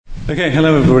Okay,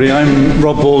 hello everybody. I'm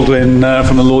Rob Baldwin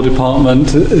from the Law Department.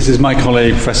 This is my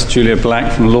colleague, Professor Julia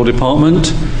Black from the Law Department.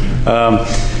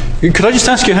 Could I just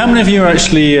ask you, how many of you are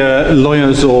actually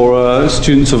lawyers or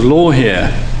students of law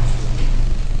here?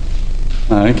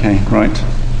 Okay, right.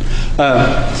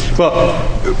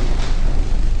 Well,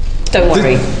 don't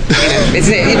worry.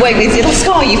 It'll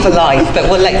scar you for life, but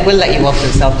we'll let you off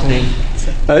this afternoon.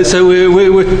 So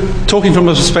we're talking from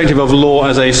a perspective of law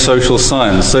as a social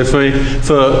science. So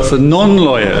for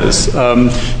non-lawyers,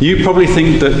 you probably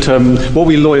think that what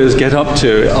we lawyers get up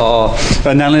to are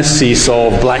analyses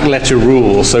of black letter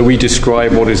rules. So we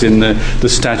describe what is in the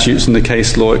statutes and the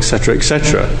case law, etc.,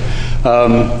 etc.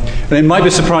 And it might be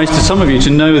a surprise to some of you to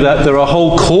know that there are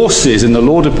whole courses in the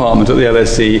law department at the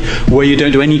LSE where you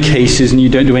don't do any cases and you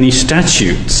don't do any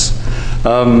statutes.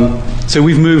 So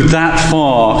we've moved that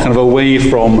far kind of away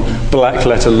from black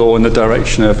letter law in the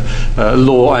direction of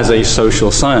law as a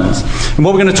social science. And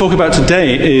what we're going to talk about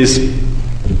today is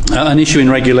an issue in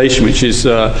regulation, which is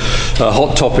a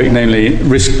hot topic, namely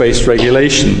risk-based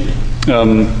regulation.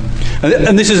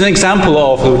 And this is an example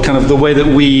of kind of the way that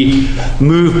we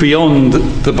move beyond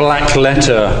the black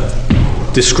letter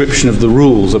description of the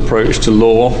rules approach to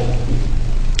law.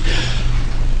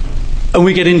 And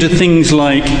we get into things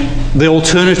like the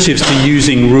alternatives to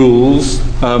using rules,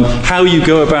 how you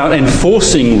go about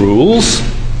enforcing rules,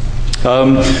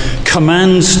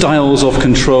 command styles of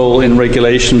control in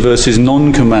regulation versus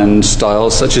non-command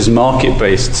styles, such as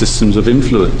market-based systems of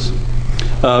influence.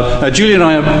 Julia and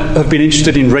I have been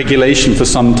interested in regulation for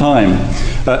some time.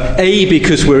 A,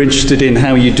 because we're interested in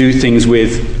how you do things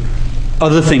with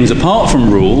other things apart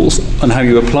from rules and how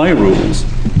you apply rules.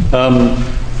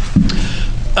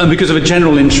 And because of a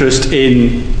general interest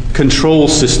in control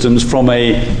systems from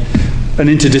an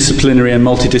interdisciplinary and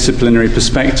multidisciplinary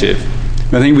perspective.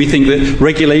 We think that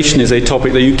regulation is a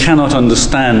topic that you cannot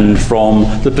understand from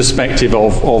the perspective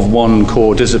of one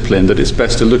core discipline, that it's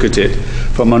best to look at it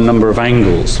from a number of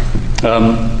angles.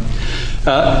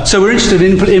 So we're interested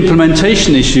in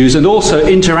implementation issues and also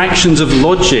interactions of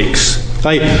logics.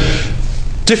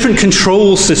 Different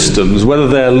control systems, whether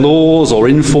they're laws or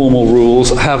informal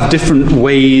rules, have different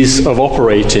ways of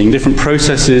operating, different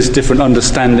processes, different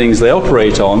understandings they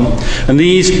operate on. And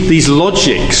these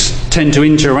logics tend to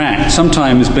interact,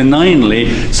 sometimes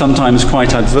benignly, sometimes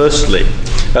quite adversely.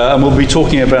 And we'll be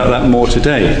talking about that more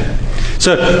today.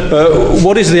 So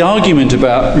what is the argument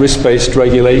about risk-based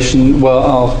regulation?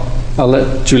 Well, I'll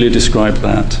let Julia describe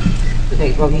that.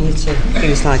 Okay, Rob, you need to do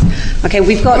the slides. Okay,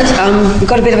 we've got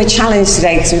a bit of a challenge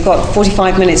today because we've got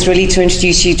 45 minutes really to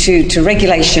introduce you to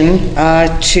regulation,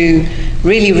 to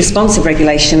really responsive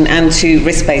regulation and to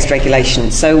risk-based regulation.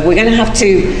 So we're going to have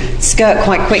to skirt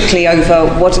quite quickly over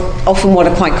what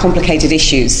are quite complicated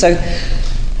issues. So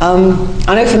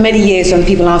I know for many years when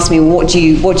people ask me, what do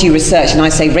you research? And I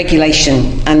say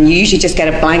regulation, and you usually just get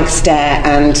a blank stare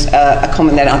and a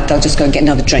comment that they'll just go and get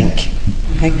another drink.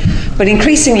 Okay. But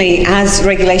increasingly, as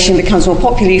regulation becomes more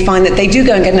popular, you find that they do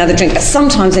go and get another drink, but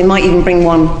sometimes they might even bring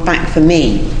one back for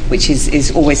me, which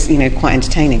is always quite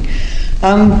entertaining,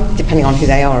 depending on who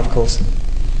they are, of course.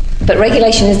 But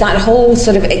regulation is that whole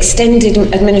sort of extended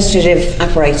administrative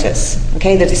apparatus,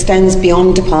 okay, that extends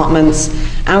beyond departments,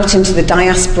 out into the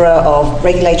diaspora of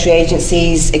regulatory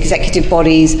agencies, executive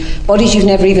bodies you've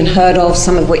never even heard of,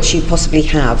 some of which you possibly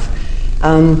have.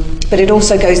 But it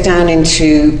also goes down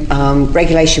into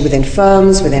regulation within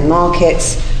firms, within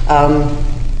markets,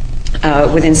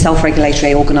 within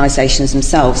self-regulatory organisations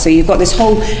themselves. So you've got this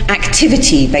whole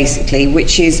activity, basically,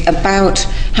 which is about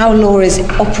how law is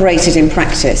operated in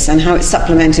practice and how it's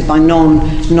supplemented by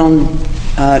non-legal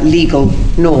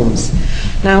norms.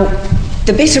 Now,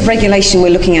 the bit of regulation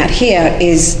we're looking at here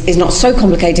is not so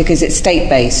complicated because it's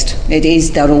state-based. It is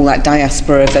done all that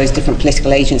diaspora of those different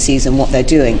political agencies and what they're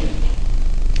doing.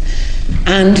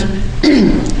 And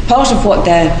part of what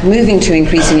they're moving to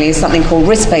increasingly is something called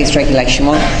risk-based regulation.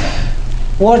 Well,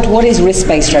 what is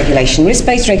risk-based regulation?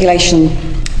 Risk-based regulation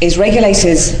is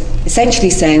regulators essentially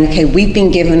saying, okay, we've been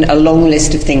given a long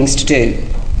list of things to do.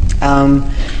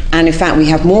 And in fact, we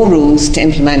have more rules to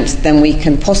implement than we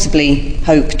can possibly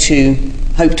hope to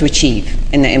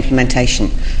achieve in their implementation.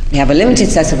 We have a limited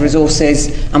set of resources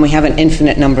and we have an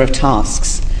infinite number of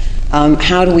tasks.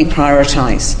 How do we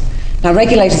prioritise? Now,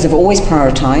 regulators have always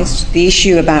prioritised. The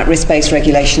issue about risk-based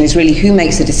regulation is really who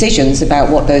makes the decisions about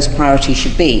what those priorities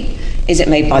should be. Is it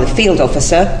made by the field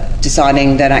officer,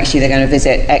 deciding that actually they're going to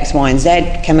visit X, Y, and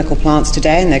Z chemical plants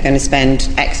today and they're going to spend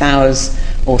X hours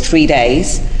or 3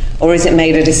 days? Or is it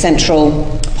made at a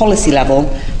central policy level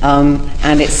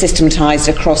and it's systematised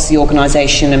across the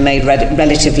organisation and made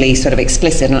relatively sort of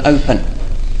explicit and open?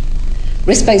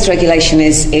 Risk-based regulation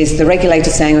is the regulator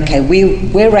saying, okay,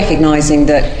 we're recognising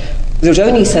that there's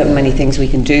only so many things we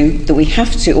can do, that we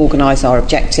have to organise our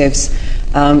objectives,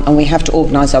 and we have to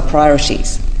organise our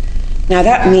priorities. Now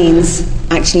that means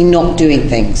actually not doing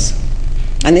things.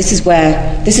 And this is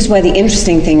where the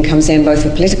interesting thing comes in, both for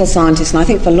political scientists and I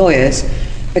think for lawyers,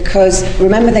 because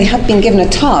remember, they have been given a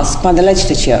task by the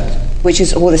legislature, which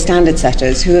is all the standard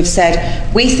setters, who have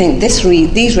said, we think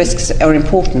these risks are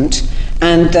important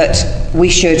and that we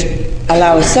should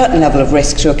allow a certain level of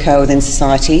risk to occur within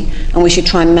society, and we should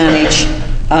try and manage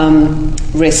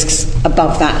risks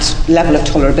above that level of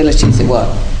tolerability, as it were.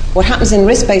 What happens in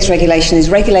risk-based regulation is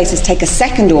regulators take a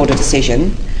second-order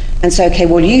decision and say, okay,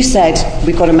 well, you said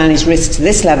we've got to manage risks to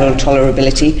this level of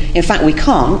tolerability. In fact, we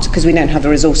can't, because we don't have the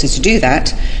resources to do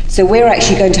that. So we're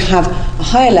actually going to have a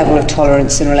higher level of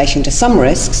tolerance in relation to some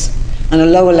risks and a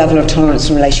lower level of tolerance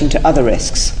in relation to other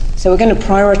risks. So we're going to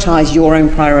prioritise your own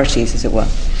priorities, as it were.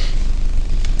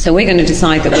 So we're going to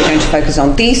decide that we're going to focus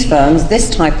on these firms, this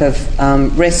type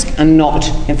of risk, and not,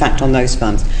 in fact, on those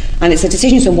firms. And it's the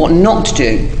decisions on what not to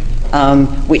do,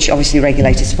 which obviously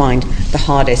regulators find the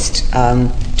hardest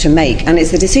to make. And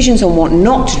it's the decisions on what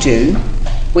not to do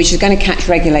which is going to catch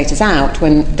regulators out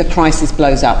when the crisis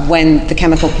blows up, when the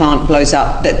chemical plant blows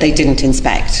up that they didn't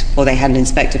inspect, or they hadn't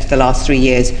inspected for the last 3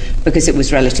 years because it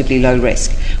was relatively low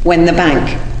risk, when the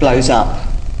bank blows up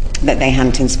that they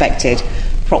hadn't inspected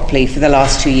properly for the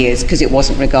last 2 years because it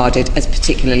wasn't regarded as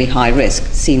particularly high risk,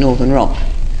 see Northern Rock.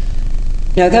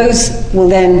 Now, those will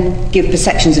then give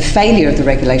perceptions of failure of the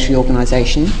regulatory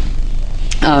organisation,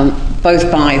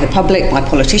 both by the public, by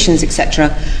politicians,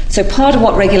 etc. So part of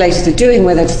what regulators are doing,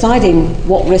 where they're deciding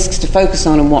what risks to focus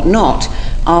on and what not,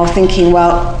 are thinking,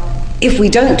 well, if we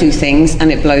don't do things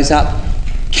and it blows up,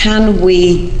 can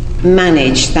we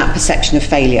manage that perception of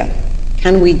failure?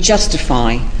 Can we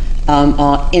justify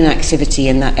our inactivity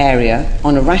in that area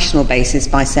on a rational basis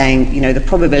by saying, the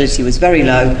probability was very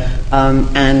low,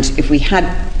 and if we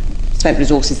had spent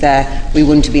resources there, we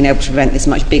wouldn't have been able to prevent this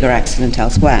much bigger accident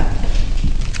elsewhere.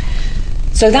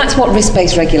 So that's what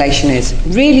risk-based regulation is.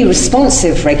 Really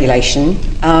responsive regulation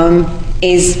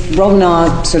is Rob and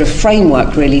our sort of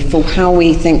framework, really, for how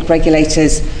we think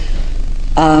regulators,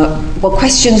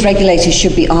 questions regulators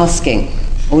should be asking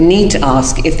or need to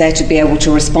ask if they're to be able to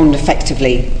respond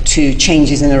effectively to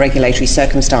changes in the regulatory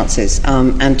circumstances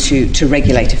and to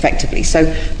regulate effectively. So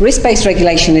risk-based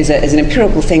regulation is an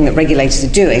empirical thing that regulators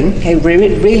are doing. Okay?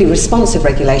 Really responsive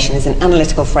regulation is an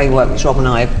analytical framework which Rob and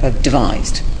I have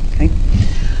devised. Okay?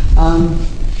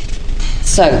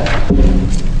 So,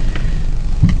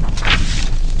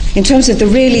 in terms of the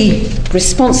really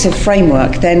responsive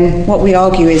framework, then what we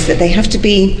argue is that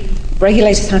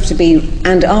regulators have to be,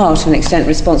 and are to an extent,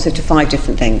 responsive to 5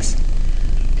 different things.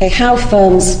 Okay, how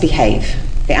firms behave,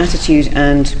 the attitude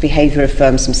and behaviour of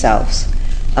firms themselves.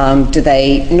 Do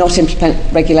they not implement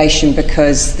regulation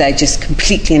because they're just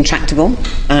completely intractable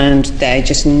and they're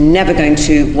just never going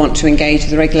to want to engage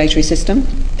with the regulatory system?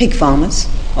 Pig farmers,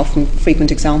 often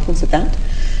frequent examples of that.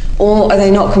 Or are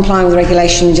they not complying with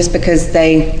regulation just because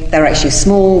they're actually a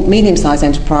small, medium-sized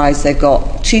enterprise, they've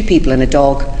got 2 people and a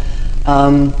dog.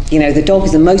 The dog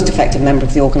is the most effective member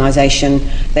of the organisation.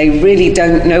 They really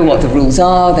don't know what the rules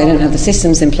are. They don't have the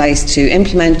systems in place to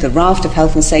implement the raft of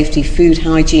health and safety, food,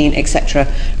 hygiene, etc.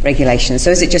 regulations. So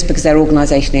is it just because they're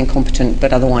organisationally incompetent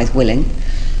but otherwise willing?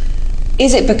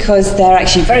 Is it because they're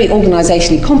actually very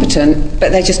organisationally competent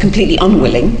but they're just completely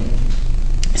unwilling?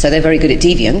 So they're very good at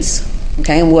deviance,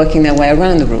 and working their way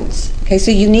around the rules. Okay,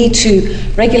 so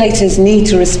regulators need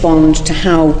to respond to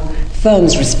how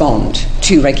firms respond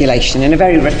to regulation in a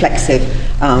very reflexive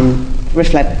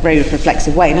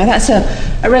way. Now, that's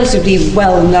a relatively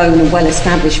well-known and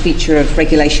well-established feature of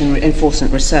regulation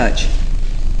enforcement research.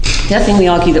 The other thing we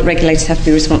argue that regulators have to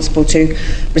be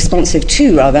responsive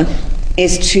to,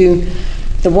 is to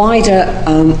the wider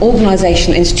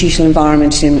organisational, institutional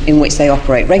environment in which they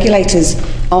operate. Regulators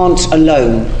aren't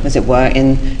alone, as it were,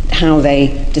 in how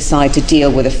they decide to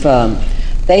deal with a firm.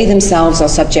 They themselves are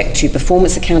subject to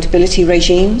performance accountability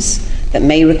regimes that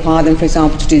may require them, for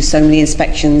example, to do so many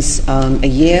inspections a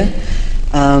year,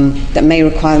 that may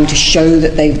require them to show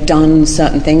that they've done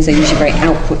certain things. They're usually very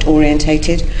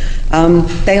output-orientated.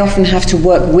 They often have to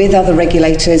work with other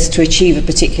regulators to achieve a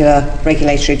particular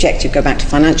regulatory objective. Go back to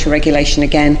financial regulation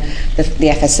again. The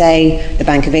FSA, the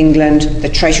Bank of England, the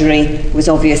Treasury. It was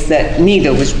obvious that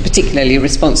neither was particularly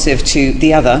responsive to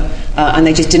the other, and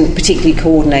they just didn't particularly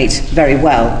coordinate very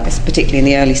well, particularly in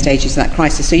the early stages of that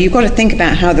crisis. So you've got to think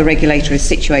about how the regulator is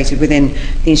situated within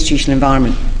the institutional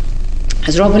environment.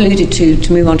 As Rob alluded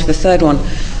to move on to the third one,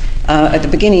 at the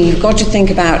beginning, you've got to think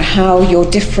about how your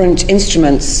different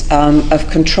instruments of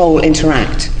control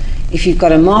interact. If you've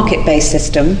got a market-based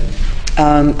system,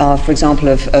 for example,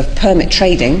 of permit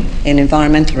trading in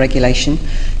environmental regulation,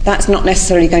 that's not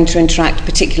necessarily going to interact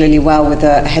particularly well with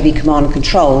a heavy command and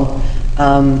control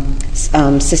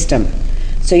system.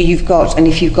 So if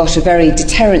you've got a very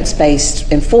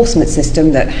deterrence-based enforcement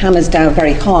system that hammers down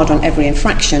very hard on every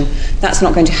infraction, that's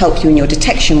not going to help you in your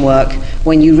detection work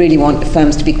when you really want the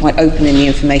firms to be quite open in the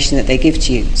information that they give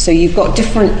to you. So you've got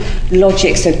different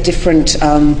logics of different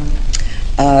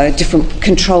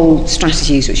control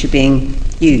strategies which are being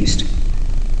used.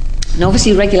 And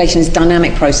obviously regulation is a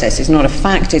dynamic process. It's not a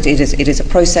fact, it is a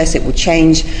process. It will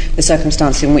change. The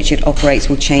circumstances in which it operates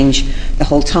will change the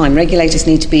whole time. Regulators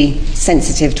need to be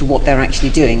sensitive to what they're actually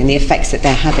doing and the effects that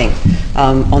they're having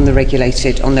on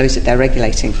those that they're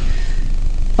regulating.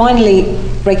 Finally,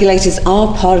 regulators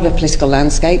are part of a political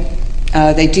landscape.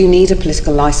 They do need a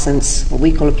political license, what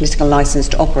we call a political license,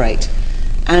 to operate.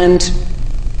 And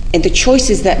in the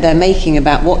choices that they're making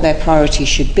about what their priorities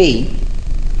should be,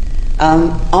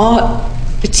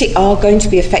 are going to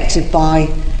be affected by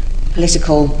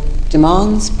political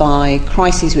demands, by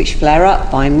crises which flare up,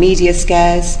 by media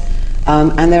scares,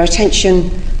 and their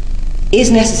attention is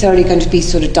necessarily going to be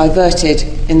sort of diverted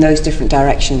in those different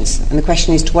directions. And the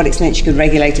question is, to what extent should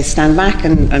regulators stand back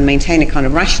and maintain a kind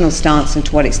of rational stance, and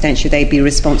to what extent should they be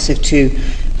responsive to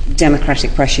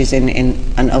democratic pressures in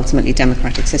an ultimately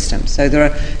democratic system. So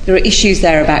there are issues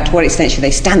there about to what extent should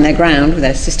they stand their ground with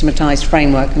a systematized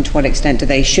framework, and to what extent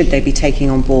should they be taking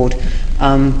on board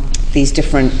these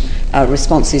different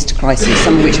responses to crises,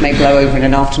 some of which may blow over in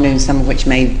an afternoon, some of which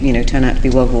may turn out to be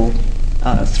World War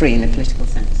III in a political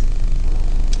sense.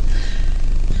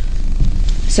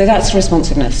 So that's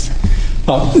responsiveness.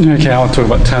 Oh, okay, I'll talk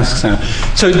about tasks now.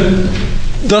 So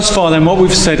thus far then, what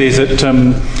we've said is that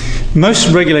most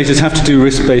regulators have to do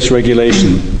risk-based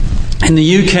regulation. In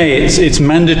the UK, it's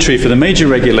mandatory for the major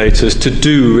regulators to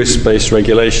do risk-based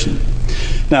regulation.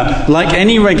 Now, like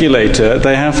any regulator,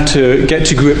 they have to get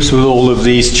to grips with all of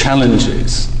these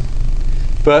challenges.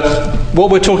 But what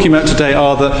we're talking about today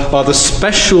are the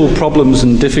special problems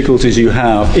and difficulties you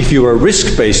have if you're a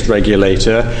risk-based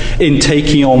regulator in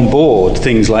taking on board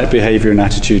things like behaviour and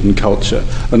attitude and culture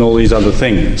and all these other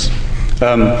things.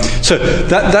 So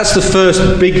that's the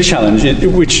first big challenge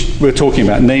which we're talking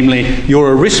about, namely,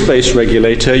 you're a risk-based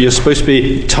regulator, you're supposed to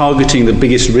be targeting the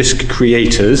biggest risk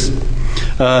creators,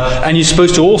 and you're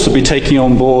supposed to also be taking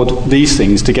on board these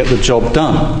things to get the job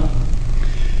done.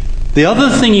 The other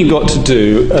thing you've got to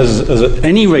do as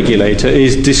any regulator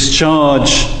is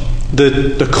discharge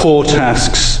the core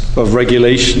tasks of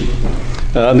regulation.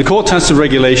 And the core tasks of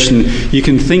regulation you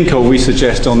can think of, we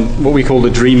suggest, on what we call the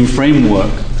DREAM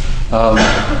framework.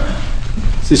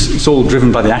 It's all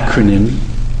driven by the acronym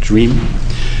DREAM.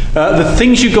 The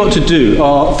things you've got to do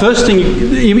are, first thing,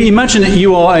 imagine that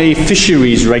you are a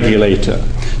fisheries regulator.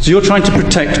 So you're trying to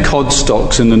protect cod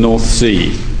stocks in the North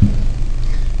Sea.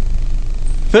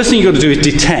 First thing you've got to do is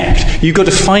detect. You've got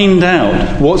to find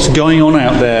out what's going on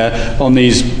out there on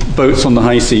these boats on the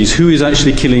high seas. Who is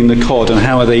actually killing the cod, and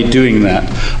how are they doing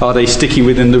that? Are they sticking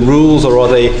within the rules, or are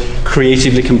they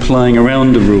creatively complying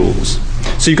around the rules?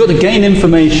 So you've got to gain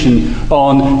information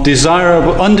on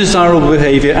undesirable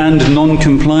behaviour and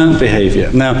non-compliant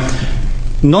behaviour. Now,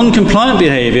 non-compliant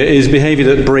behaviour is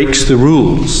behaviour that breaks the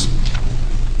rules.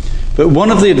 But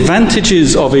one of the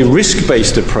advantages of a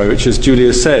risk-based approach, as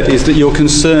Julia said, is that you're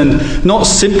concerned not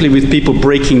simply with people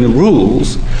breaking the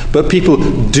rules, but people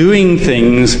doing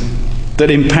things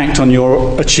that impact on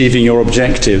achieving your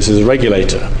objectives as a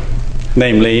regulator.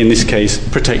 Namely, in this case,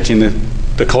 protecting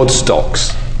the cod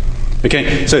stocks.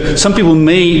 Okay, so some people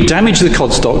may damage the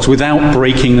cod stocks without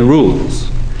breaking the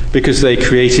rules, because they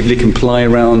creatively comply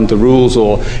around the rules,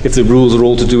 or if the rules are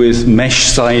all to do with mesh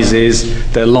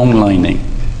sizes, they're long lining.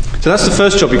 So that's the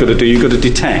first job you've got to do. You've got to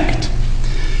detect.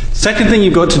 Second thing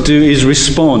you've got to do is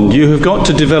respond. You have got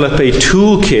to develop a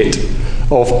toolkit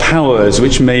of powers,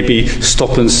 which may be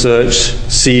stop and search,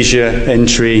 seizure,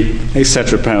 entry,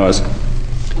 etc. powers.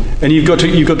 And you've got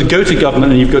to go to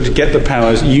government, and you've got to get the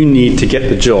powers you need to get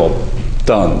the job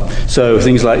done. So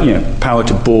things like power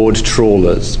to board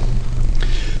trawlers.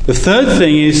 The third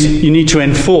thing is you need to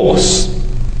enforce.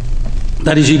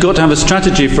 That is, you've got to have a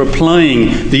strategy for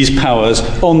applying these powers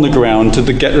on the ground to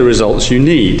get the results you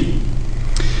need.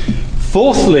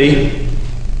 Fourthly,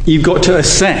 you've got to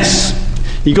assess.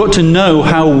 You've got to know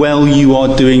how well you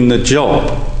are doing the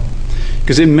job.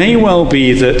 Because it may well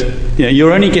be that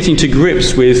you're only getting to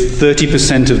grips with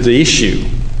 30% of the issue,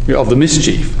 of the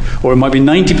mischief, or it might be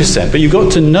 90%, but you've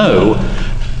got to know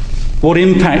what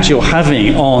impact you're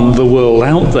having on the world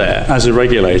out there as a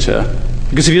regulator.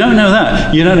 Because if you don't know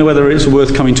that, you don't know whether it's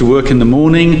worth coming to work in the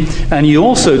morning, and you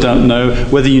also don't know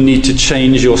whether you need to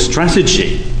change your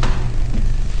strategy.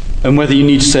 And whether you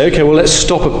need to say, okay, well, let's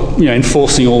stop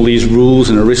enforcing all these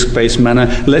rules in a risk-based manner.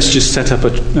 Let's just set up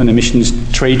an emissions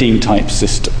trading type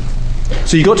system.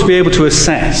 So you've got to be able to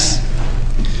assess.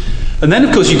 And then,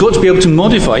 of course, you've got to be able to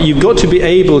modify. You've got to be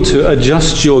able to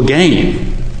adjust your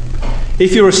game.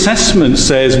 If your assessment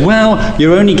says, well,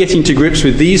 you're only getting to grips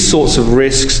with these sorts of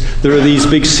risks, there are these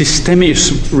big systemic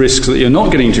risks that you're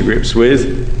not getting to grips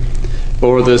with,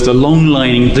 or there's the long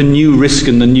lining, the new risk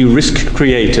and the new risk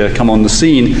creator come on the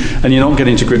scene, and you're not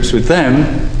getting to grips with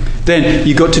them, then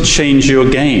you've got to change your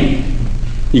game.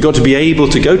 You've got to be able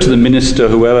to go to the minister,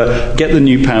 whoever, get the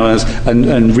new powers,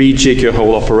 and rejig your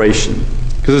whole operation.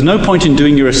 Because there's no point in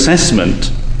doing your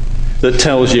assessment that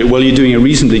tells you, well, you're doing a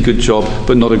reasonably good job,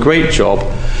 but not a great job.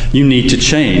 You need to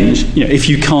change, if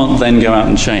you can't then go out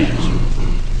and change.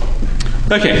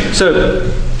 Okay, so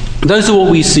those are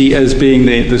what we see as being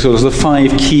the sort of the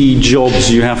 5 key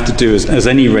jobs you have to do as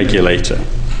any regulator.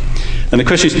 And the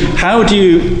question is, how do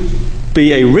you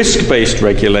be a risk-based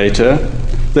regulator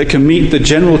that can meet the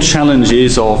general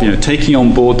challenges of taking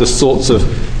on board the sorts of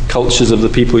cultures of the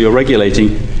people you're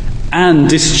regulating and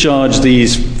discharge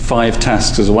these 5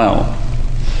 tasks as well?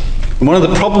 And one of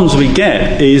the problems we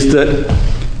get is that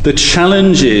the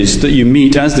challenges that you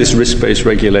meet as this risk-based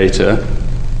regulator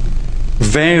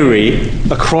vary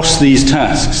across these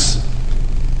tasks.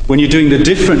 When you're doing the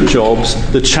different jobs,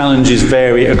 the challenges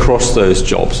vary across those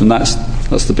jobs, and that's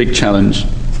the big challenge.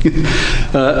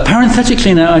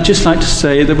 Parenthetically now, I'd just like to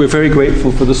say that we're very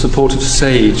grateful for the support of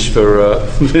SAGE for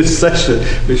this session,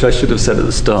 which I should have said at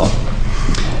the start.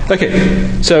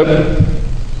 Okay, so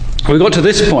we got to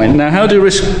this point. Now, how do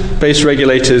risk-based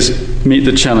regulators meet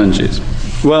the challenges?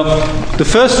 Well, the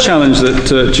first challenge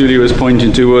that Julie was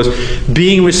pointing to was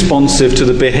being responsive to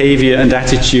the behavior and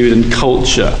attitude and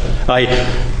culture.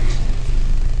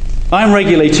 I'm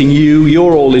regulating you,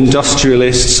 you're all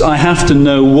industrialists, I have to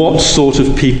know what sort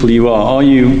of people you are. Are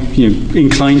you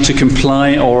inclined to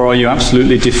comply, or are you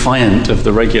absolutely defiant of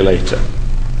the regulator?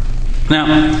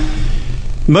 Now,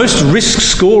 most risk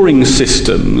scoring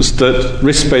systems that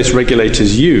risk-based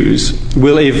regulators use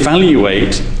will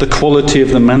evaluate the quality of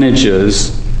the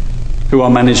managers who are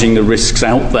managing the risks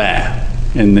out there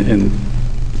in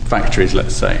factories,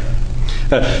 let's say.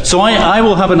 So I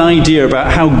will have an idea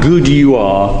about how good you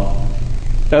are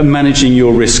at managing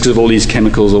your risks of all these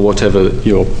chemicals or whatever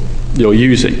you're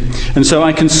using. And so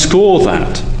I can score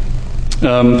that.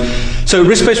 So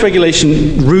risk-based regulation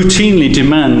routinely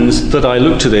demands that I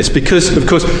look to this because, of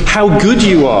course, how good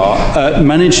you are at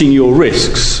managing your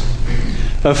risks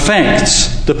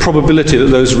affects the probability that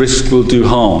those risks will do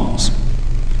harms.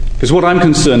 Because what I'm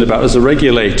concerned about as a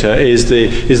regulator is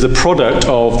the product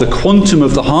of the quantum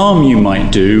of the harm you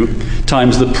might do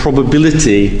times the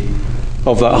probability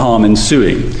of that harm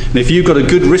ensuing. And if you've got a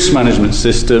good risk management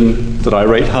system that I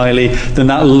rate highly, then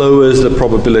that lowers the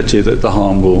probability that the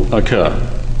harm will occur.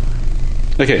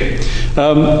 Okay,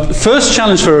 first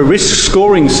challenge for a risk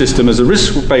scoring system as a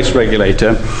risk-based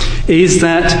regulator is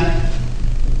that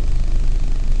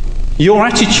your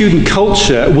attitude and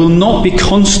culture will not be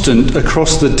constant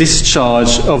across the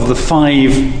discharge of the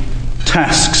 5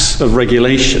 tasks of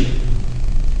regulation.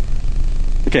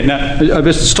 Okay, now I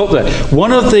best stop there.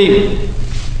 One of the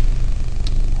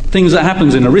things that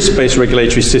happens in a risk-based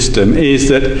regulatory system is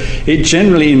that it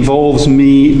generally involves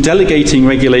me delegating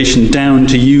regulation down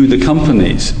to you, the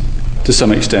companies, to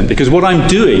some extent. Because what I'm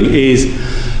doing is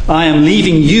I am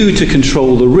leaving you to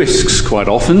control the risks quite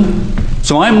often.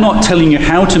 So I'm not telling you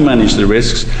how to manage the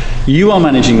risks. You are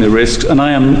managing the risks, and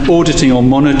I am auditing or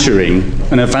monitoring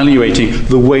and evaluating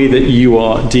the way that you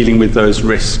are dealing with those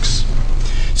risks.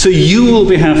 So you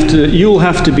will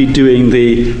have to be doing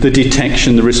the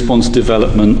detection, the response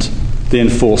development, the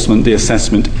enforcement, the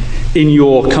assessment in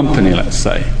your company, let's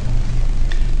say.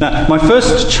 Now, my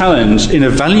first challenge in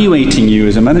evaluating you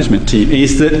as a management team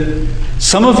is that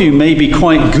some of you may be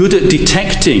quite good at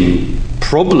detecting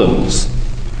problems,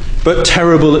 but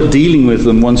terrible at dealing with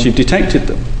them once you've detected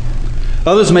them.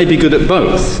 Others may be good at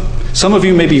both. Some of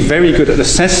you may be very good at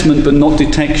assessment, but not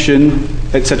detection,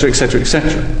 etc., etc.,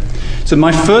 etc. So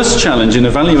my first challenge in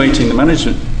evaluating the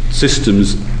management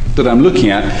systems that I'm looking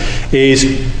at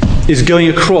is going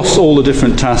across all the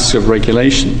different tasks of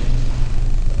regulation.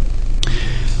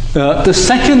 The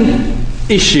second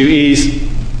issue is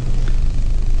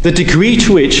the degree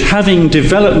to which, having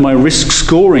developed my risk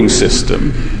scoring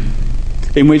system,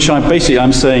 in which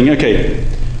I'm saying, okay,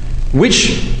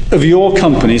 which of your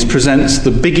companies presents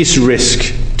the biggest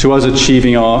risk to us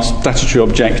achieving our statutory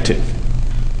objective.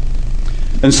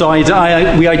 And so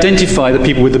we identify the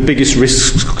people with the biggest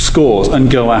risk scores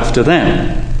and go after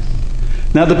them.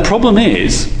 Now the problem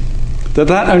is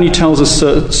that only tells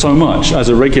us so much as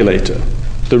a regulator,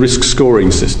 the risk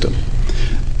scoring system.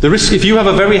 If you have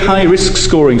a very high risk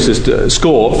scoring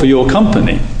score for your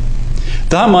company,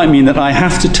 that might mean that I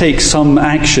have to take some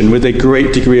action with a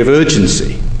great degree of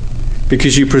urgency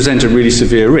because you present a really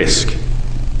severe risk.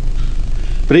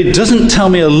 But it doesn't tell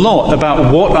me a lot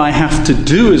about what I have to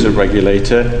do as a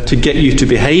regulator to get you to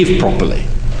behave properly,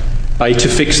 i.e. to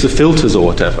fix the filters or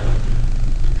whatever.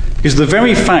 Because the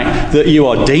very fact that you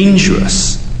are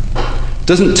dangerous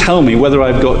doesn't tell me whether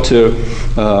I've got to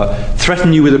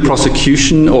threaten you with a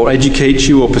prosecution or educate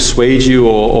you or persuade you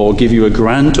or give you a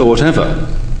grant or whatever.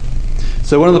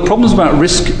 So one of the problems about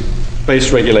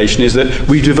risk-based regulation is that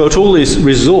we devote all this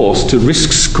resource to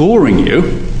risk scoring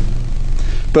you,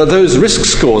 but those risk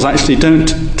scores actually don't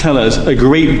tell us a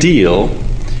great deal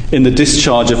in the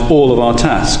discharge of all of our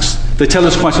tasks. They tell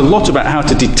us quite a lot about how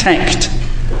to detect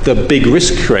the big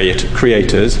risk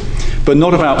creators, but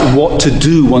not about what to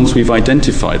do once we've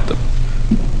identified them.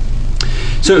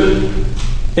 So,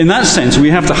 in that sense, we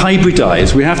have to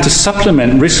hybridize, we have to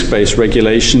supplement risk-based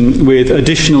regulation with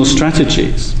additional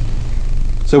strategies.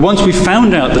 So once we've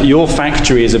found out that your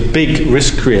factory is a big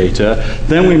risk creator,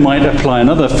 then we might apply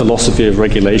another philosophy of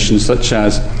regulation, such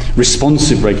as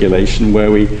responsive regulation,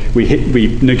 where we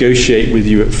negotiate with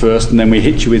you at first, and then we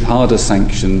hit you with harder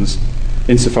sanctions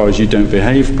insofar as you don't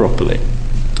behave properly.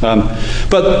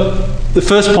 But the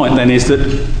first point then is that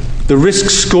the risk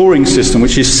scoring system,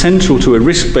 which is central to a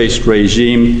risk-based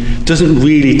regime, doesn't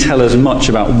really tell us much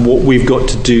about what we've got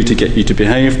to do to get you to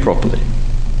behave properly.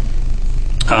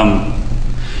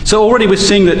 So already we're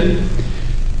seeing that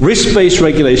risk-based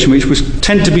regulation, which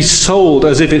tend to be sold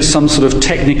as if it's some sort of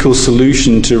technical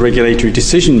solution to regulatory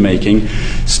decision-making,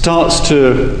 starts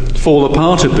to fall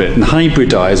apart a bit and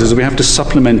hybridize as we have to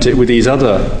supplement it with these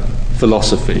other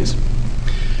philosophies.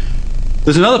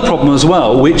 There's another problem as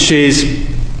well, which is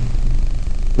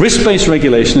risk-based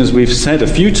regulation, as we've said a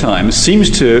few times,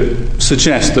 seems to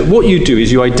suggest that what you do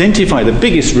is you identify the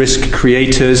biggest risk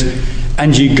creators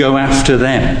and you go after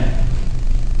them.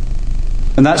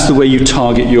 And that's the way you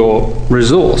target your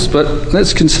resource. But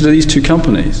let's consider these two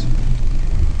companies.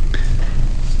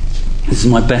 This is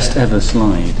my best ever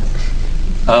slide.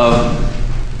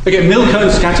 Okay, Milco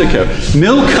and Scatterco.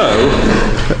 Milco,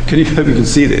 hope you can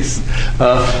see this.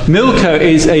 Milco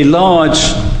is a large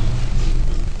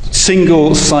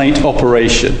single site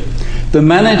operation. The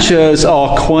managers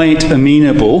are quite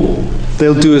amenable.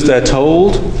 They'll do as they're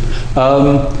told.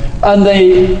 And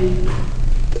they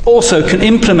also can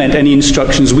implement any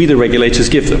instructions we, the regulators,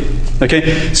 give them. Okay?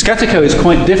 Scatterco is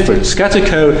quite different.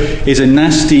 Scatterco is a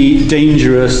nasty,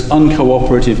 dangerous,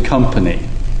 uncooperative company.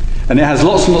 And it has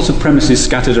lots and lots of premises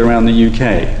scattered around the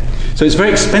UK. So it's very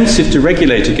expensive to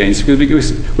regulate against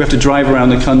because we have to drive around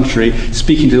the country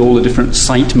speaking to all the different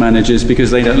site managers because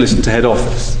they don't listen to head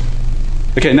office.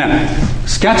 Okay, now,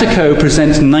 Scatterco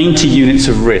presents 90 units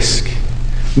of risk.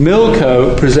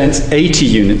 Milco presents 80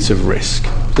 units of risk.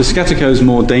 So Scatterco is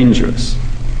more dangerous.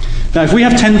 Now, if we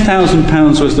have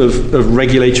 £10,000 worth of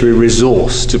regulatory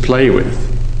resource to play with,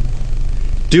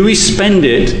 do we spend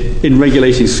it in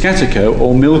regulating Scatterco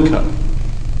or Milco?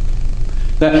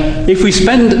 Now, if we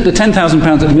spend the £10,000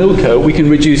 at Milco, we can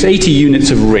reduce 80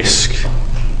 units of risk,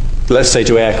 let's say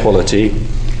to air quality,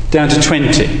 down to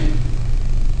 20.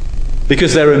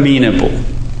 Because they're amenable.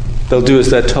 They'll do as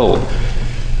they're told.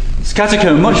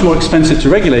 Scatterco, much more expensive to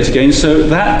regulate against, so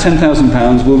that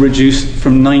 £10,000 will reduce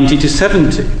from 90 to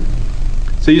 70.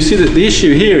 So you see that the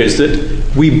issue here is that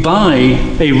we buy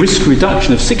a risk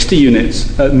reduction of 60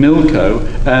 units at Milco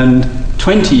and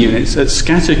 20 units at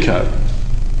Scatterco.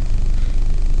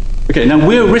 Okay, now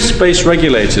we're risk-based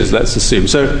regulators, let's assume.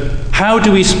 So how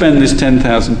do we spend this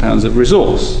 £10,000 of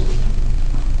resource?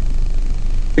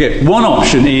 Okay, one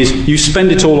option is you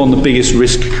spend it all on the biggest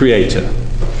risk creator.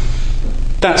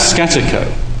 That's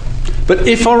Scatterco. But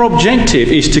if our objective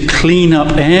is to clean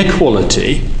up air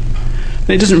quality,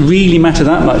 then it doesn't really matter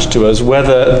that much to us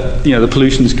whether the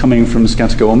pollution is coming from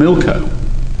Scatterco or Milco.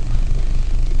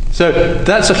 So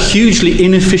that's a hugely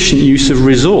inefficient use of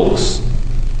resource.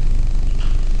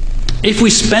 If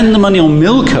we spend the money on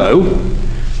Milco,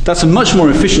 that's a much more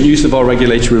efficient use of our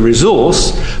regulatory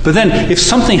resource. But then if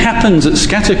something happens at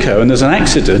Scatterco and there's an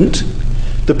accident,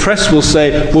 the press will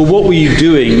say, well, what were you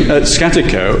doing at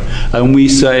Scatterco? And we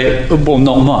say, well,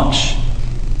 not much.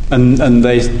 And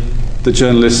they the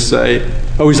journalists say,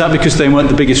 oh, is that because they weren't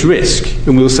the biggest risk?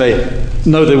 And we'll say,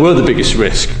 no, they were the biggest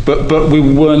risk, but we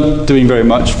weren't doing very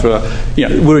much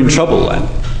we're in trouble then.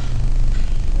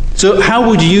 So how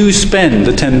would you spend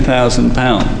the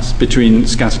 £10,000 between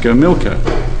Scatterco and Milco?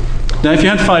 Now, if you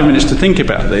had 5 minutes to think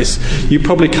about this, you'd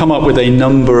probably come up with a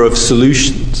number of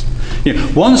solutions.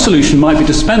 One solution might be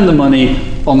to spend the money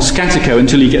on Scatterco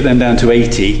until you get them down to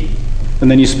 80,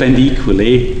 and then you spend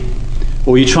equally,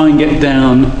 or you try and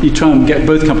get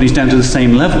both companies down to the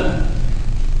same level.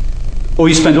 Or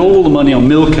you spend all the money on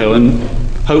Milco and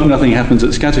hope nothing happens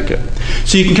at Scatterco.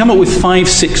 So you can come up with 5,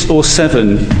 6 or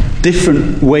 7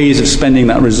 different ways of spending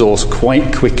that resource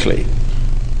quite quickly.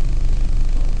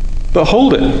 But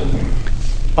hold it.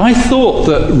 I thought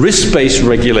that risk-based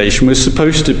regulation was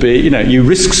supposed to be, you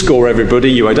risk score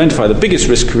everybody, you identify the biggest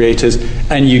risk creators,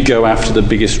 and you go after the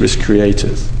biggest risk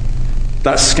creators.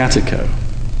 That's Scatterco.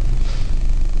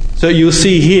 So you'll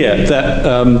see here that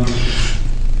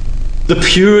the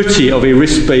purity of a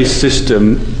risk-based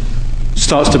system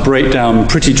starts to break down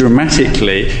pretty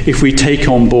dramatically if we take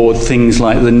on board things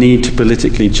like the need to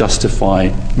politically justify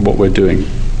what we're doing.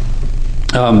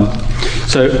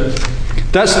 So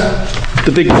that's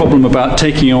the big problem about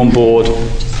taking on board.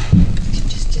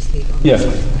 Just leave it on. Yeah.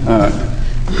 All right.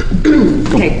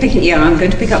 Okay, I'm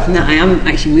going to pick up from that. I am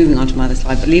actually moving on to my other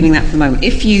slide, but leaving that for the moment.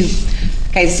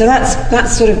 So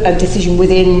that's sort of a decision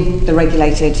within the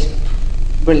regulatory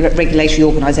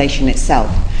organisation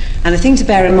itself. And the thing to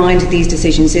bear in mind of these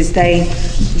decisions is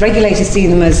regulators see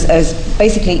them as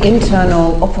basically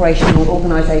internal, operational,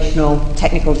 organisational,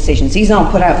 technical decisions. These aren't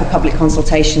put out for public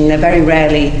consultation. They're very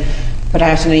rarely put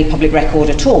out in any public record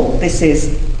at all. This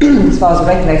is, as far as the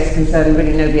regulator is concerned,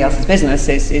 really nobody else's business.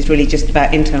 It's really just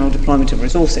about internal deployment of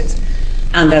resources.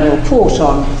 And a report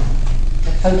on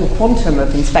the total quantum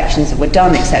of inspections that were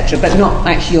done, etc., but not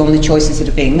actually on the choices that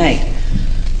are being made.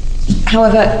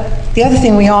 However, the other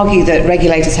thing we argue that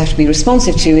regulators have to be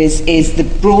responsive to is the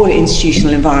broader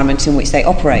institutional environment in which they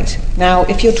operate. Now,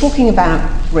 if you're talking about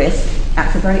risk,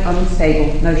 that's a very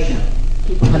unstable notion.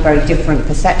 People have very different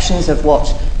perceptions of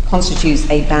what constitutes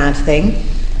a bad thing,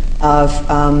 of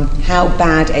how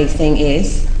bad a thing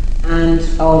is, and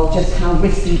of just how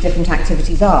risky different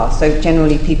activities are. So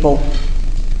generally people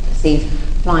perceive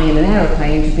flying in an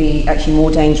aeroplane to be actually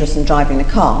more dangerous than driving a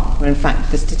car, where in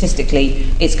fact statistically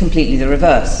it's completely the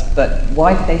reverse. But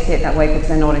why do they see it that way? Because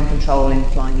they're not in control in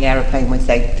flying the aeroplane when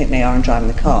they think they are in driving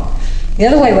the car. The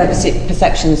other way where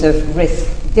perceptions of risk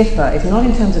differ is not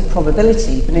in terms of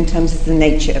probability, but in terms of the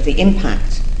nature of the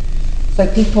impact.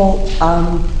 So people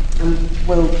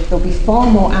there'll be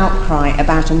far more outcry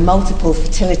about a multiple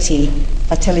fatality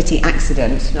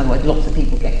accident, in other words, lots of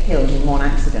people get killed in one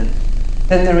accident,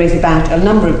 than there is about a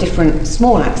number of different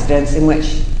small accidents in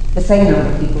which the same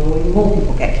number of people or even more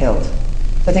people get killed.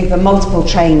 So I think of a multiple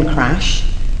train crash,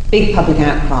 big public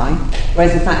outcry,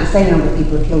 whereas in fact the same number of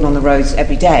people are killed on the roads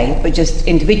every day, but just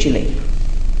individually.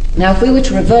 Now, if we were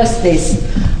to reverse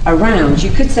this around, you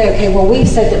could say, okay, well, we've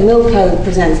said that Milco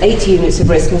presents 80 units of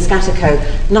risk and Scatterco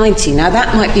 90. Now,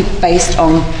 that might be based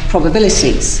on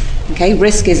probabilities. Okay,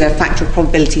 risk is a factor of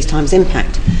probabilities times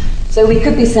impact. So we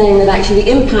could be saying that actually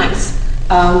the impacts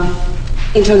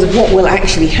in terms of what will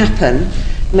actually happen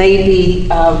may be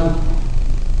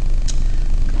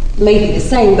the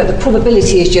same, but the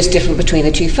probability is just different between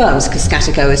the two firms because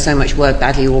Scatterco is so much worse,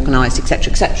 badly organised,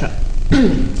 etc., etc.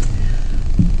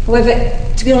 However,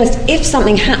 to be honest, if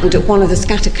something happened at one of the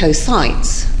Scatterco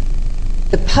sites,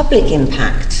 the public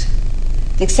impact,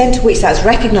 the extent to which that's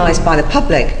recognised by the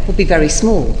public, would be very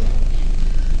small.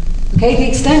 Okay, the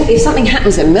extent, if something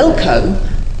happens at Milco,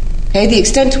 okay, the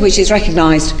extent to which it's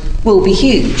recognised will be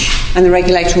huge, and the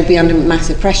regulator will be under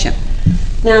massive pressure.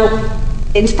 Now,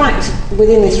 in fact,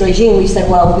 within this regime, we said,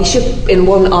 well, we should, in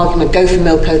one argument, go for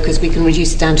Milco because we can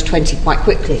reduce it down to 20 quite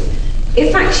quickly.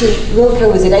 If actually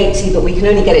Milco was at 80, but we can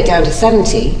only get it down to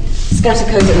 70,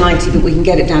 Scatterco's at 90, but we can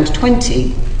get it down to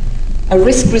 20, a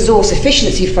risk-resource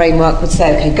efficiency framework would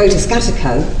say, okay, go to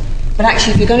Scatterco, but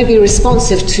actually if you're going to be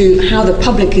responsive to how the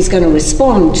public is going to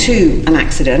respond to an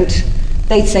accident,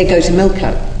 they'd say go to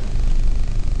Milco,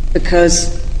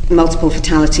 because multiple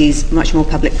fatalities, much more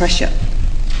public pressure.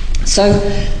 So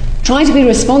trying to be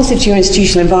responsive to your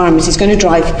institutional environment is going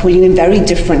to pull you in very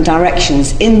different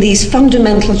directions in these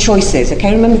fundamental choices.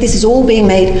 Okay, remember this is all being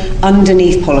made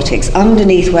underneath politics,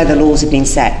 underneath where the laws have been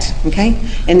set. Okay,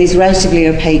 in these relatively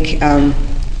opaque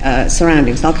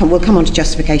surroundings. We'll come on to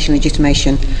justification,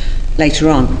 legitimation later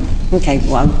on. Okay,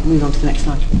 well, I'll move on to the next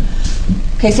slide.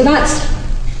 Okay, so that's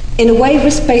in a way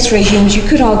risk-based regimes. You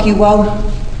could argue,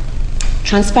 well,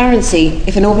 transparency,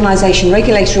 if an organisation,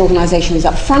 regulatory organisation, is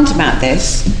upfront about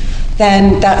this,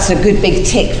 then that's a good big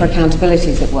tick for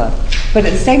accountability, as it were. But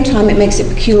at the same time, it makes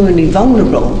it peculiarly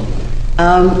vulnerable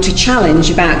to challenge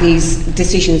about these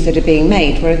decisions that are being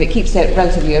made, where if it keeps it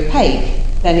relatively opaque,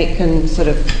 then it can sort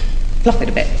of fluff it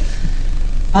a bit.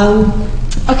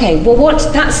 Okay, well,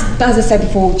 that's, as I said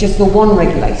before, just the one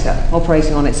regulator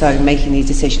operating on its own, making these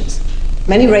decisions.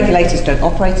 Many regulators don't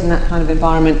operate in that kind of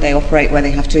environment. They operate where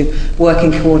they have to work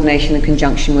in coordination and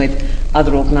conjunction with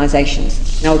other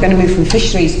organisations. Now, we're going to move from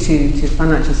fisheries to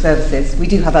financial services. We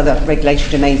do have other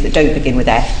regulatory domains that don't begin with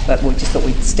F, but we just thought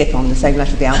we'd stick on the same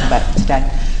letter of the alphabet today.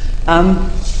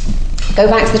 Go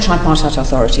back to the tripartite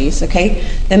authorities, okay?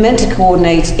 They're meant to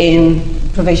coordinate in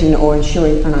provision or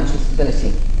ensuring financial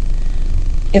stability.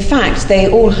 In fact,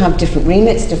 they all have different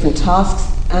remits, different tasks,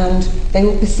 and they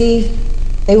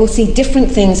will see different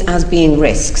things as being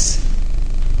risks.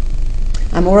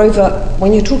 And moreover,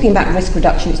 when you're talking about risk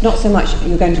reduction, it's not so much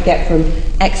you're going to get from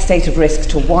X state of risk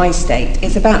to Y state.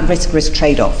 It's about risk-risk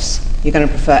trade-offs. You're going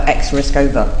to prefer X risk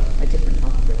over a different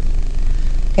type of risk.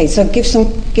 Okay, so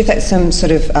give that some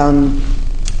sort of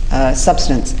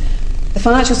substance. The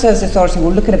Financial Services Authority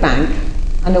will look at a bank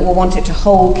and it will want it to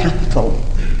hold capital.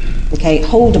 Okay,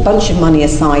 hold a bunch of money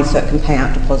aside so it can pay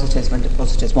out depositors when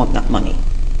depositors want that money.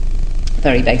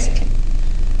 Very basically.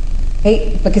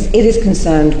 Okay, because it is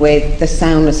concerned with the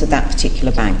soundness of that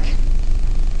particular bank.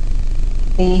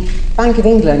 The Bank of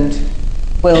England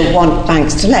will want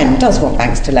banks to lend, does want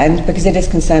banks to lend, because it is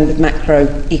concerned with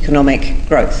macroeconomic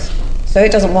growth. So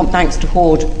it doesn't want banks to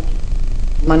hoard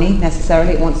money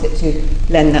necessarily, it wants it to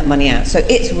lend that money out. So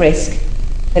its risk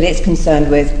that it's concerned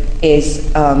with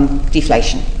is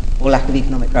deflation or lack of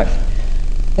economic growth.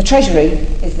 The Treasury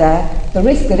is there. The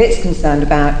risk that it's concerned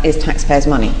about is taxpayers'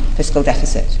 money, fiscal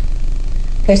deficit.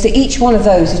 Okay, so each one of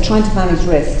those is trying to manage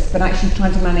risks, but actually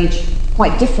trying to manage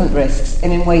quite different risks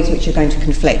and in ways which are going to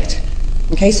conflict.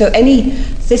 Okay, so any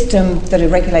system that a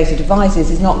regulator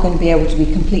devises is not going to be able to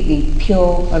be completely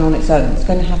pure and on its own. It's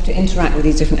going to have to interact with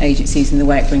these different agencies in the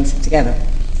way it brings it together.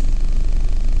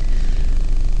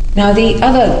 Now, the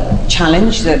other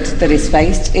challenge that is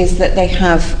faced is that they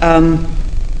have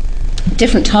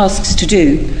different tasks to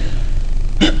do,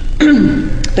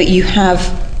 but you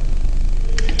have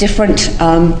different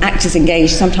actors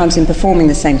engaged sometimes in performing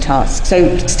the same task.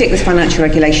 So stick with financial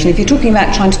regulation. If you're talking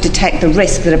about trying to detect the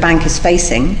risk that a bank is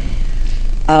facing,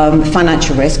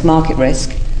 financial risk, market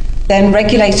risk, then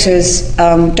regulators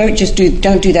don't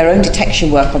do their own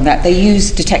detection work on that. They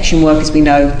use detection work, as we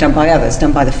know, done by others,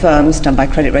 done by the firms, done by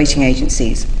credit rating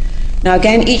agencies. Now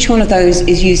again, each one of those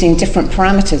is using different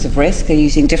parameters of risk. They're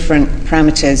using different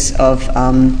parameters of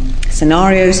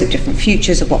scenarios, of different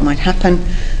futures of what might happen.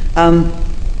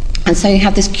 And so you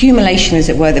have this accumulation, as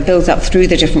it were, that builds up through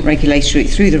the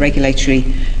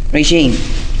regulatory regime.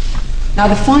 Now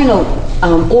the final,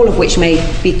 all of which may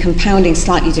be compounding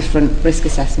slightly different risk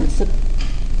assessments.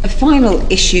 A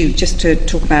final issue, just to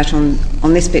talk about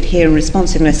on this bit here in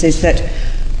responsiveness, is that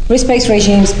risk-based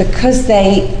regimes, because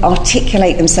they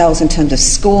articulate themselves in terms of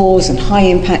scores and high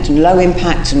impact and low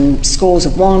impact and scores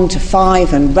of 1 to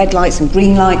 5 and red lights and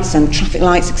green lights and traffic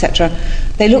lights, etc.,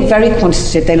 they look very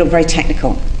quantitative, they look very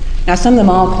technical. Now, some of them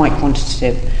are quite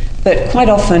quantitative, but quite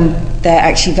often they're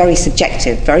actually very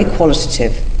subjective, very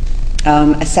qualitative,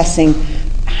 assessing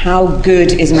how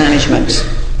good is management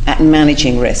at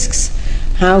managing risks,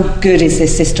 how good is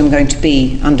this system going to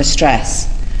be under stress.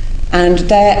 And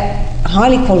they're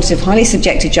highly qualitative, highly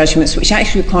subjective judgments which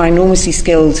actually require enormously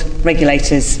skilled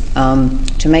regulators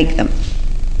to make them.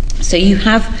 So you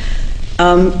have,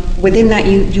 within that,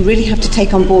 you really have to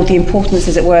take on board the importance,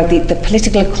 as it were, of the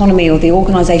political economy or the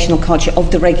organisational culture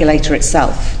of the regulator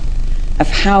itself, of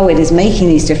how it is making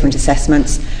these different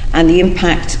assessments and the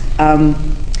impact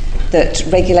that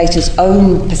regulators'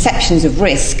 own perceptions of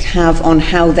risk have on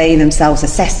how they themselves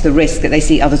assess the risk that they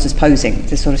see others as posing,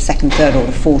 this sort of second, third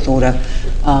order, fourth order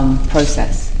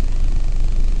process.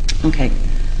 Okay.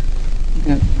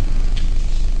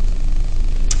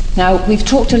 Now, we've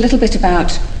talked a little bit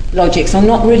about logics. I'm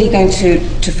not really going to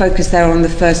focus there on the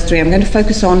first three. I'm going to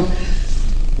focus on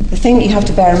the thing that you have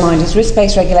to bear in mind is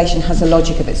risk-based regulation has a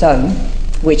logic of its own,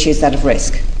 which is that of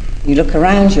risk. You look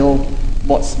around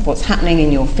what's happening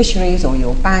in your fisheries or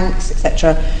your banks,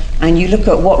 etc., and you look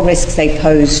at what risks they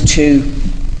pose to,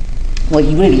 well,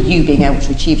 you being able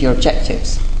to achieve your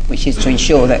objectives, which is to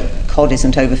ensure that cod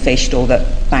isn't overfished or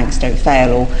that banks don't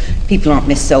fail or people aren't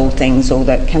missold things or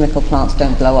that chemical plants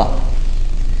don't blow up.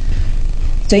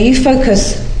 So you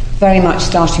focus very much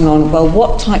starting on, well,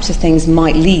 what types of things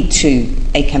might lead to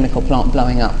a chemical plant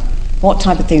blowing up? What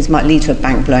type of things might lead to a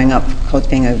bank blowing up, cod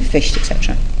being overfished,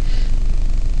 etc.?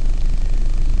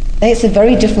 It's a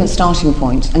very different starting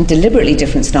point, and deliberately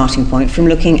different starting point, from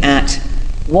looking at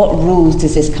what rules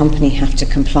does this company have to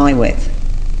comply with.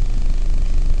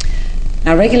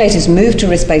 Now, regulators move to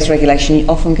risk-based regulation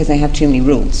often because they have too many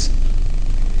rules.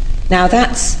 Now,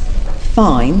 that's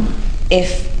fine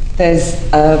if there's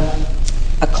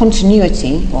a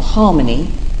continuity or harmony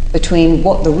between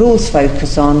what the rules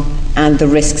focus on and the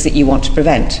risks that you want to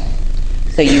prevent.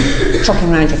 So you're trotting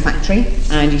around your factory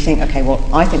and you think, okay, well,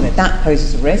 I think that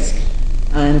poses a risk,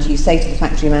 and you say to the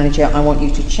factory manager, I want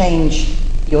you to change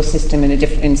your system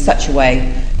in such a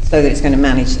way so that it's going to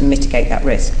manage and mitigate that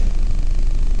risk.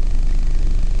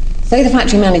 Say the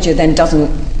factory manager then doesn't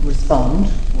respond,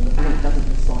 or the bank doesn't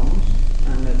respond,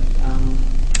 and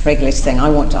the regulator's saying,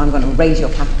 I'm going to raise your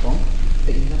capital,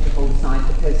 but you have to hold aside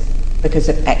because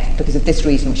of this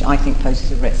reason, which I think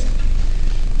poses a risk.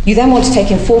 You then want to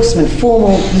take enforcement,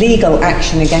 formal legal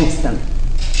action against them.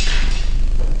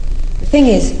 The thing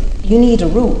is, you need a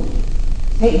rule.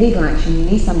 To take legal action, you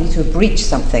need somebody to have breached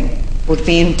something, or to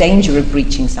be in danger of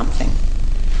breaching something.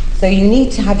 So you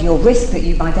need to have your risk that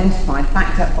you've identified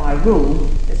backed up by a rule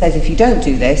that says, if you don't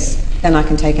do this, then I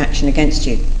can take action against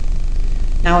you.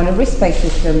 Now, in a risk-based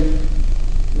system,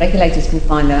 regulators can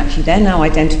find that actually they're now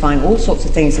identifying all sorts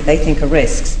of things that they think are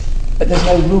risks, but there's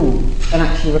no rule that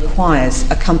actually requires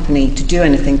a company to do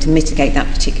anything to mitigate that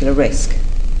particular risk.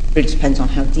 It really depends on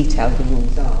how detailed the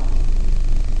rules are.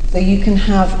 So you can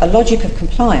have a logic of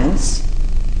compliance,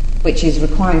 which is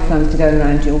requiring firms to go around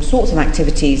and do all sorts of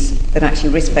activities that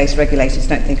actually risk-based regulators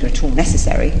don't think are at all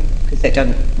necessary, because they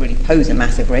don't really pose a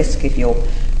massive risk if your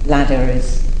ladder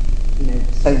is,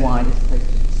 so wide as opposed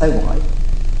to so wide.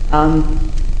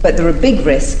 But there are big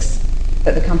risks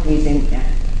that the company's in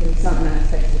certain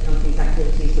aspects of the company's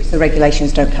activities which the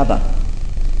regulations don't cover.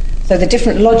 So the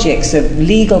different logics of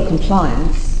legal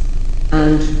compliance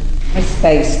and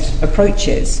risk-based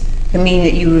approaches can mean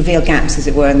that you reveal gaps, as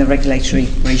it were, in the regulatory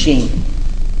regime.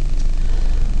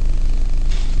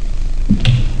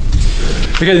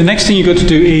 Okay, the next thing you've got to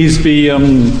do is be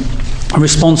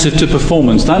responsive to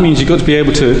performance. That means you've got to be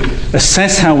able to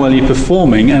assess how well you're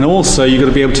performing, and also you've got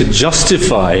to be able to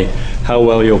justify how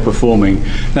well you're performing.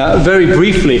 Now, very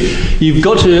briefly, you've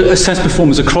got to assess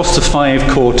performance across the 5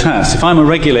 core tasks. If I'm a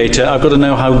regulator, I've got to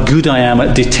know how good I am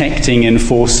at detecting,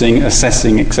 enforcing,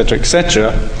 assessing, etc.,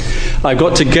 etc. I've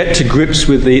got to get to grips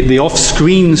with the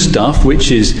off-screen stuff, which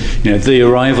is the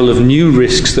arrival of new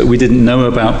risks that we didn't know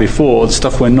about before, the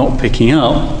stuff we're not picking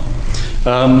up.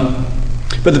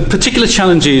 But the particular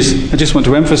challenges, I just want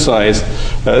to emphasize,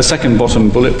 second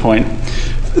bottom bullet point,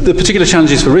 the particular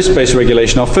challenges for risk-based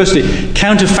regulation are, firstly,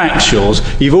 counterfactuals.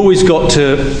 You've always got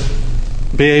to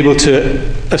be able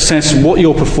to assess what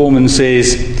your performance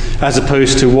is as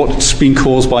opposed to what's been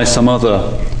caused by some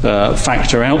other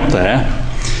factor out there.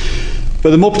 But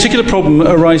the more particular problem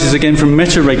arises again from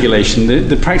meta-regulation,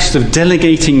 the practice of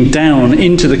delegating down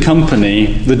into the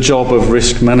company the job of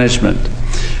risk management.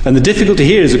 And the difficulty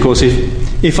here is, of course,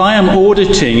 if I am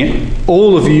auditing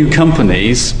all of you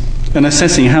companies and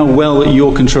assessing how well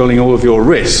you're controlling all of your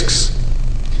risks,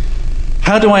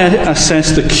 how do I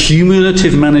assess the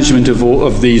cumulative management of all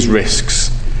of these risks?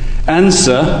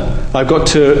 Answer, I've got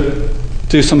to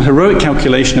do some heroic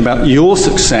calculation about your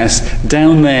success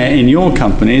down there in your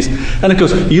companies. And of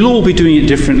course, you'll all be doing it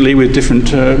differently with different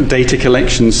data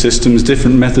collection systems,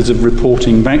 different methods of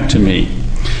reporting back to me.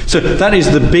 So that is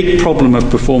the big problem of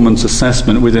performance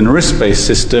assessment within a risk-based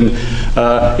system.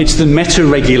 It's the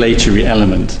meta-regulatory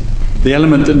element. The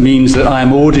element that means that I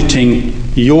am auditing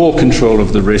your control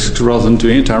of the risks rather than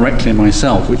doing it directly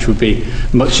myself, which would be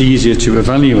much easier to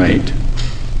evaluate.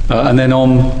 And then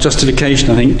on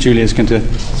justification, I think Julia's going to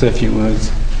say a few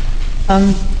words.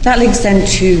 That links then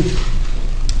to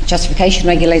justification.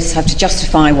 Regulators have to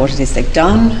justify what it is they've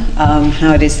done,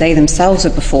 how it is they themselves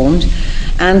have performed.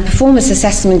 And performance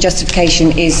assessment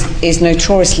justification is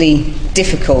notoriously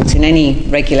difficult in any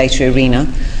regulatory arena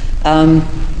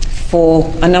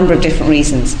for a number of different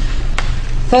reasons.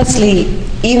 Firstly,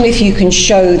 even if you can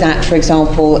show that, for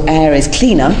example, air is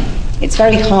cleaner, it's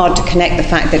very hard to connect the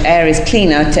fact that air is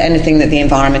cleaner to anything that the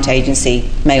Environment Agency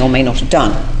may or may not have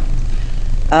done.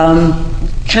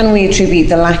 Can we attribute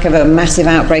the lack of a massive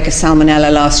outbreak of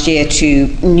salmonella last year to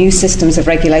new systems of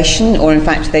regulation, or in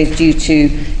fact they're due to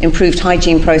improved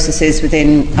hygiene processes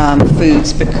within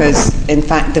foods, because in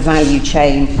fact the value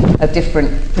chain of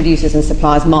different producers and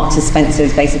suppliers, Marks and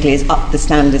Spencer's basically has upped the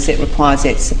standards it requires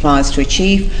its suppliers to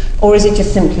achieve, or is it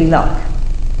just simply luck?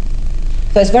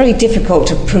 So it's very difficult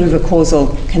to prove a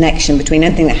causal connection between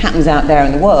anything that happens out there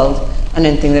in the world and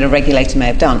anything that a regulator may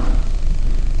have done.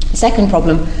 The second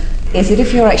problem is that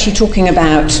if you're actually talking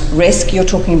about risk, you're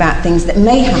talking about things that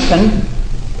may happen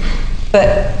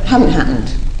but haven't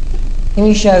happened. Can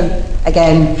you show,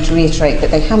 again, to reiterate,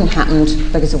 that they haven't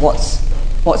happened because of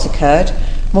what's occurred?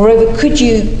 Moreover,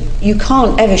 you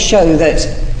can't ever show that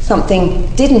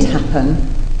something didn't happen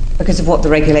because of what the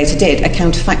regulator did, a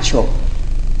counterfactual.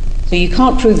 So you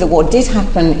can't prove that what did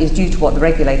happen is due to what the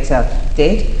regulator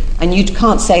did, and you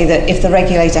can't say that if the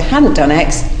regulator hadn't done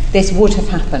X, this would have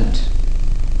happened.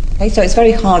 Okay, so it's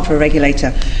very hard for a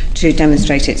regulator to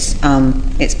demonstrate its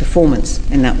performance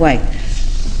in that way.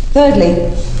 Thirdly,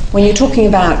 when you're talking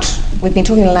about, we've been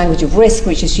talking the language of risk,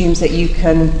 which assumes that you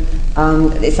can,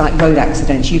 it's like road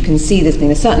accidents. You can see there's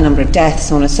been a certain number of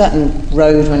deaths on a certain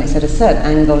road when it's at a certain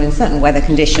angle in certain weather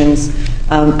conditions,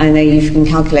 and then you can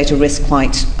calculate a risk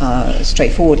quite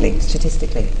straightforwardly,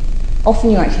 statistically.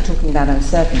 Often you're actually talking about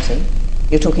uncertainty.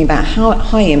 You're talking about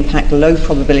high impact, low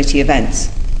probability events.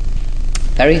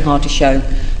 Very hard to show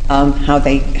how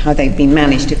they've been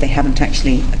managed if they haven't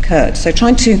actually occurred. So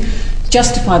trying to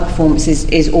justify performance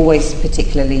is always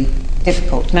particularly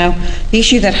difficult. Now, the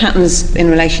issue that happens in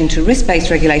relation to risk-based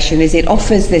regulation is it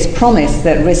offers this promise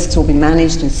that risks will be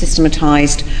managed and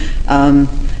systematised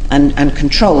and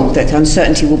controlled, that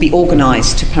uncertainty will be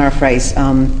organised, to paraphrase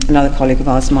another colleague of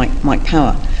ours, Mike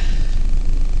Power.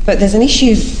 But there's an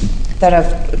issue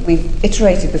that we've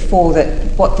iterated before,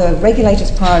 that what the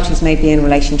regulator's priorities may be in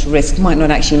relation to risk might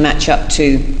not actually match up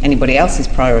to anybody else's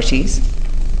priorities.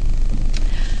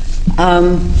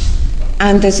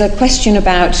 And there's a question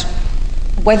about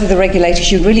whether the regulator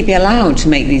should really be allowed to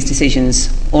make these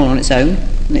decisions all on its own,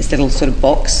 in its little sort of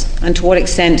box, and to what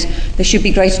extent there should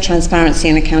be greater transparency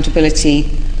and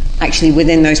accountability actually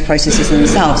within those processes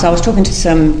themselves. I was talking to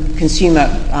some consumer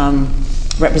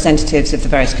representatives of the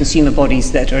various consumer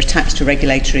bodies that are attached to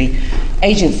regulatory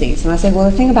agencies, and I said, well,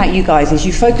 the thing about you guys is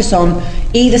you focus on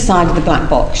either side of the black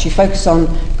box. You focus on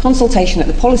consultation at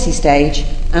the policy stage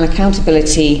and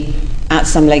accountability at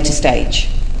some later stage.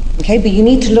 Okay, but you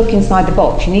need to look inside the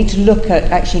box. You need to look at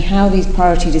actually how these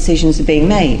priority decisions are being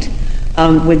made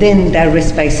within their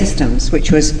risk-based systems,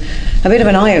 which was a bit of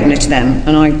an eye-opener to them,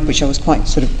 and which I was quite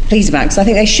sort of pleased about, because I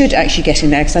think they should actually get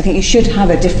in there, because I think you should have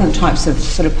a different types of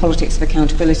sort of politics of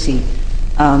accountability,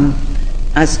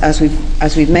 as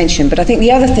we've mentioned. But I think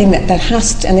the other thing that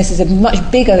has to, and this is a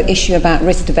much bigger issue about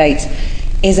risk debate,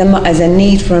 is a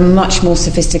need for a much more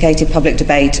sophisticated public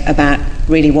debate about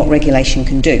really what regulation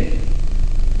can do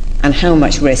and how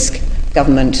much risk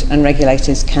government and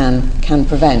regulators can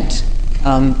prevent,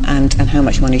 and how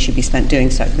much money should be spent doing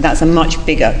so. But that's a much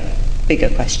bigger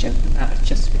question about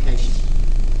justification.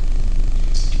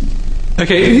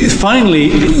 Okay,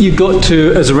 finally, you've got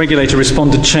to, as a regulator,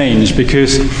 respond to change,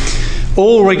 because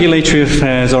all regulatory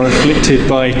affairs are afflicted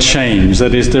by change.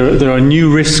 That is, there are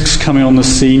new risks coming on the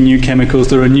scene, new chemicals,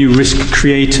 there are new risk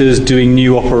creators doing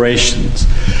new operations.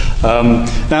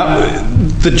 Now,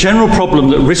 the general problem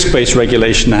that risk-based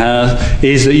regulation has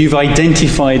is that you've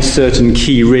identified certain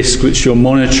key risks which you're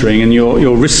monitoring, and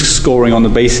you're risk scoring on the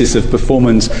basis of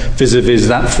performance vis-a-vis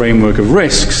that framework of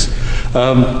risks.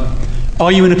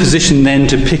 Are you in a position then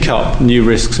to pick up new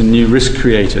risks and new risk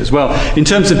creators? Well, in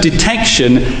terms of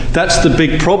detection, that's the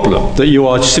big problem, that you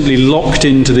are simply locked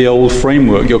into the old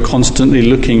framework. You're constantly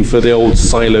looking for the old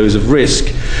silos of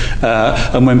risk.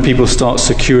 And when people start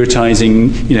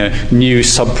securitizing, new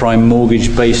subprime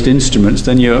mortgage-based instruments,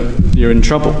 then you're in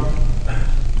trouble.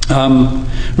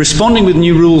 Responding with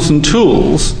new rules and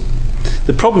tools,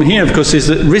 the problem here, of course, is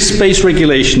that risk-based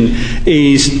regulation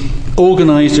is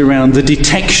organised around the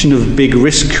detection of big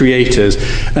risk creators,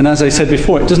 and as I said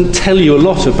before, it doesn't tell you a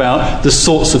lot about the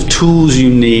sorts of tools you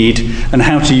need and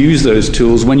how to use those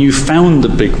tools when you found the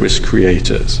big risk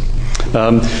creators.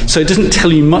 So it doesn't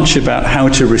tell you much about how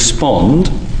to respond.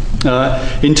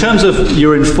 In terms of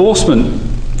your enforcement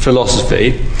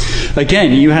philosophy,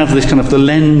 again, you have this kind of the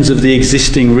lens of the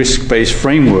existing risk-based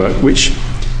framework, which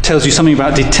tells you something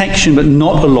about detection, but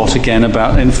not a lot, again,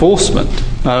 about enforcement.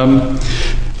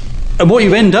 And what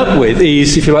you end up with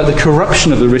is, if you like, the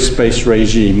corruption of the risk-based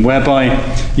regime, whereby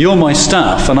you're my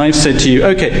staff and I've said to you,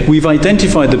 okay, we've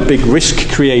identified the big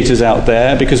risk creators out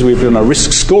there because we've done a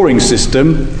risk scoring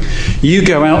system. You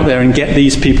go out there and get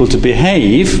these people to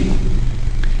behave.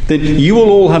 Then you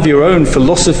will all have your own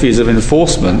philosophies of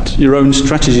enforcement, your own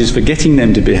strategies for getting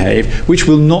them to behave, which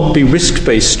will not be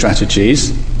risk-based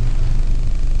strategies,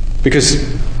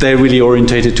 because they're really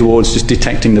orientated towards just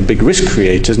detecting the big risk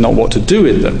creators, not what to do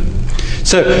with them.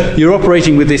 So you're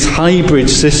operating with this hybrid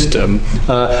system,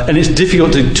 and it's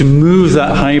difficult to move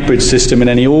that hybrid system in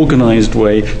any organised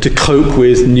way to cope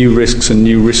with new risks and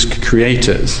new risk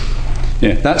creators.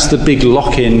 Yeah, that's the big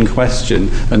lock-in question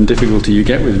and difficulty you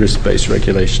get with risk-based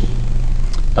regulation.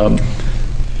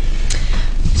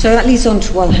 So that leads on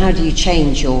to, well, how do you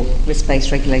change your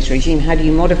risk-based regulatory regime? How do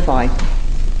you modify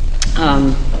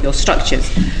your structures?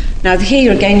 Now,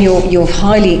 here again, you're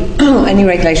highly, any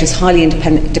regulator is highly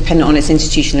dependent on its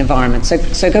institutional environment.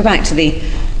 So go back to the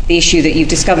issue that you've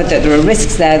discovered that there are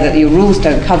risks there that your rules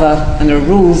don't cover, and there are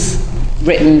rules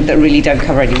written that really don't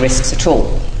cover any risks at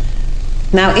all.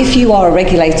 Now, if you are a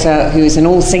regulator who is an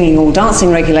all-singing,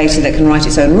 all-dancing regulator that can write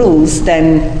its own rules,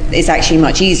 then it's actually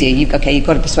much easier. You've got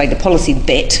to persuade the policy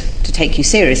bit to take you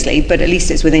seriously, but at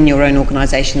least it's within your own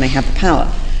organisation, they have the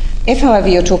power. If, however,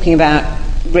 you're talking about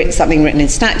something written in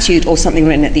statute or something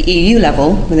written at the EU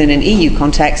level, within an EU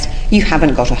context, you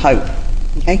haven't got a hope.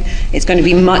 Okay? It's going to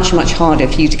be much, much harder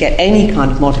for you to get any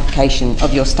kind of modification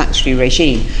of your statutory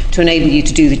regime to enable you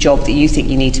to do the job that you think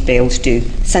you need to be able to do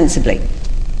sensibly.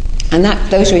 And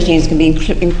those regimes can be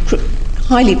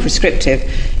highly prescriptive,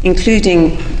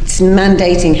 including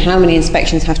mandating how many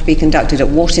inspections have to be conducted at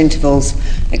what intervals,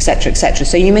 etc., etc.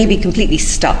 So you may be completely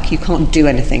stuck. You can't do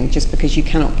anything just because you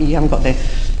haven't got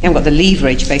the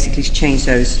leverage basically to change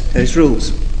those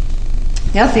rules.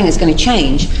 The other thing that's going to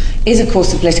change is, of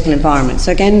course, the political environment.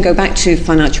 So again, go back to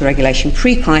financial regulation.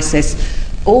 Pre-crisis,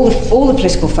 all the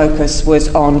political focus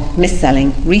was on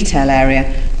mis-selling, retail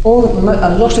area. A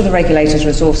lot of the regulators'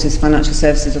 resources, financial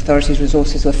services authorities'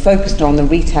 resources, were focused on the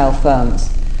retail firms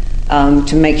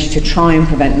to try and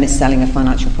prevent mis-selling of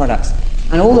financial products.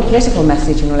 And all the political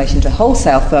message in relation to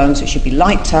wholesale firms, which should be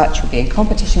light touch, would be in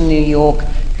competition in New York.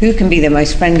 Who can be the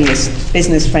most friendliest,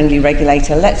 business-friendly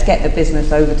regulator? Let's get the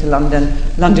business over to London.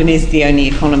 London is the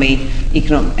only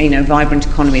vibrant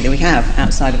economy that we have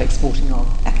outside of exporting our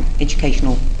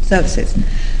educational services.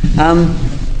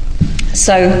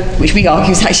 Which we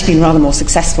argue has actually been rather more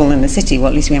successful than the city. Well,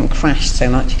 at least we haven't crashed so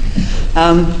much.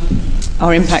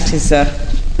 Our impact is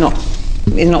not.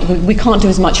 We can't do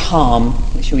as much harm,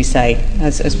 shall we say,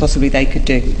 as possibly they could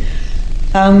do.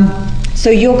 So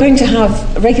you're going to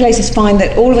have regulators find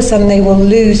that all of a sudden they will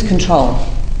lose control,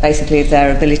 basically, of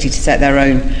their ability to set their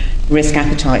own risk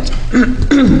appetite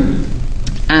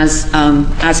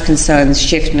as concerns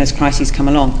shift and as crises come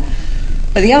along.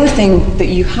 But the other thing that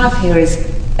you have here is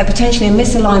potentially a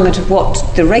misalignment of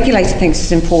what the regulator thinks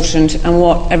is important and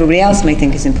what everybody else may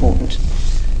think is important.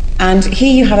 And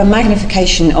here you have a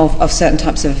magnification of certain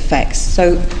types of effects.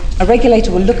 So a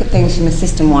regulator will look at things from a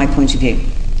system-wide point of view.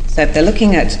 So if they're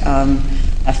looking at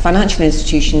a financial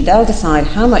institution, they'll decide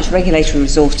how much regulatory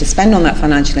resource to spend on that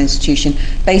financial institution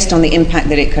based on the impact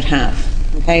that it could have.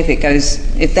 Okay,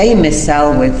 if they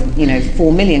mis-sell with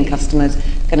 4 million customers,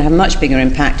 it's going to have a much bigger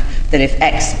impact than if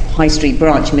X high street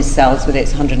branch mis-sells with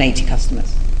its 180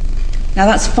 customers. Now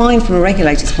that's fine from a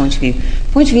regulator's point of view.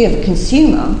 Point of view of a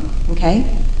consumer, okay,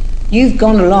 you've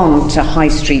gone along to high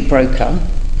street broker,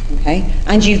 okay,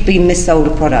 and you've been mis-sold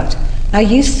a product. Now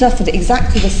you've suffered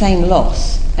exactly the same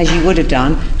loss as you would have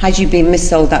done had you been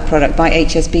mis-sold that product by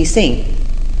HSBC.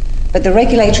 But the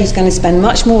regulator is going to spend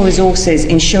much more resources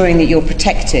ensuring that you're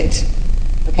protected,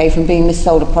 okay, from being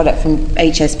mis-sold a product from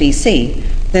HSBC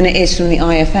than it is from the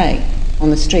IFA on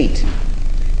the street.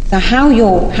 So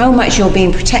how much you're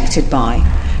being protected by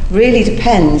really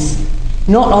depends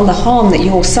not on the harm that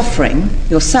you're suffering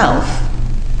yourself,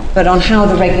 but on how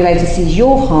the regulator sees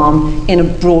your harm in a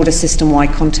broader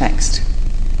system-wide context.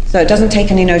 So it doesn't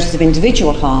take any notice of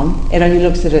individual harm, it only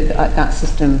looks at it at that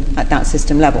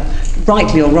system level,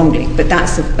 rightly or wrongly, but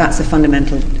that's a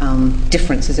fundamental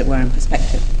difference, as it were, in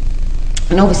perspective.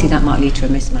 And obviously that might lead to a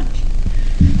mismatch.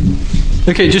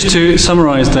 Okay, just to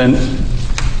summarise then,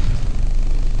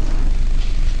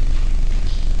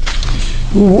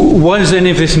 why does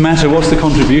any of this matter? What's the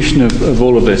contribution of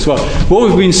all of this? Well, what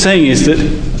we've been saying is that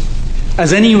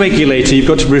as any regulator, you've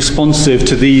got to be responsive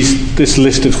to this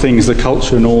list of things, the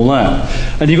culture and all that.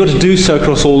 And you've got to do so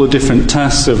across all the different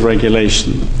tasks of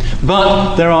regulation.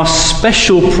 But there are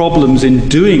special problems in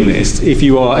doing this if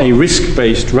you are a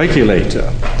risk-based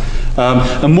regulator.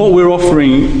 And what we're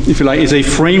offering, if you like, is a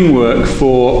framework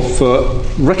for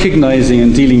recognising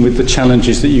and dealing with the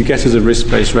challenges that you get as a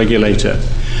risk-based regulator.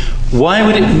 Why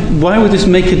would this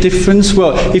make a difference?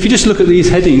 Well, if you just look at these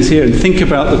headings here and think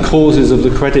about the causes of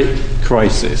the credit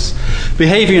crisis.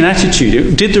 Behaviour and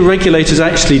attitude. Did the regulators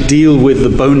actually deal with the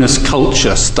bonus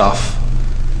culture stuff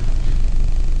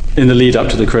in the lead up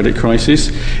to the credit crisis?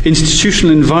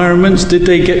 Institutional environments, did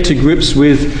they get to grips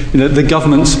with the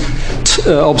government's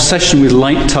obsession with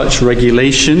light touch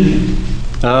regulation?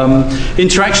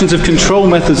 Interactions of control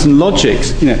methods and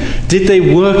logics. Did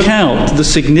they work out the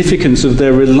significance of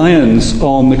their reliance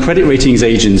on the credit ratings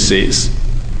agencies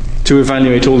to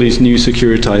evaluate all these new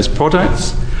securitized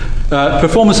products.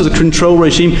 Performance of the control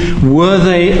regime, were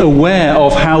they aware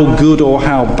of how good or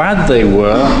how bad they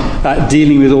were at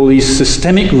dealing with all these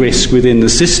systemic risks within the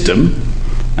system?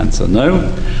 Answer no.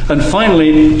 And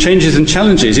finally, changes and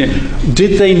challenges.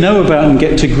 Did they know about and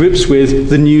get to grips with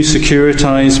the new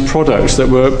securitized products that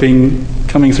were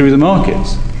coming through the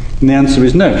markets? And the answer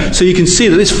is no. So you can see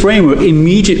that this framework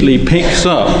immediately picks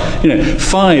up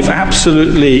 5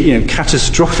 absolutely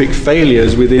catastrophic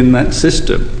failures within that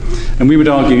system. And we would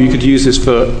argue you could use this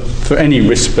for any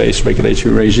risk-based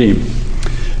regulatory regime.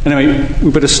 Anyway, we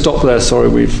better stop there. Sorry,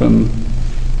 we've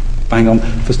bang on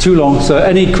for too long. So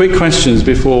any quick questions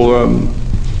before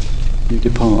you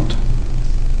depart?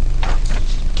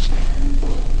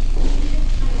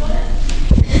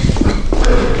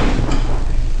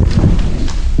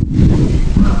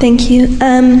 Thank you.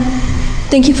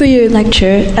 Thank you for your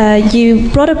lecture. You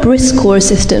brought up risk score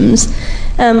systems.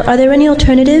 Are there any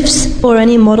alternatives or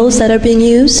any models that are being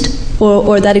used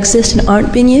or that exist and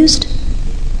aren't being used?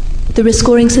 The risk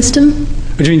scoring system?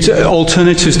 What do you mean,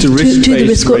 alternatives to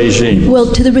risk-based regime? Well,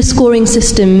 to the risk scoring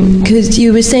system, because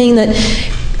you were saying that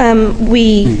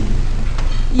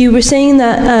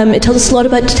it tells us a lot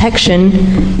about detection,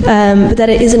 but that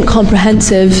it isn't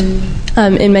comprehensive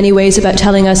in many ways about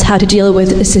telling us how to deal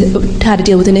with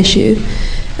an issue.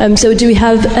 So do we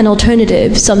have an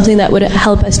alternative, something that would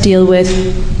help us deal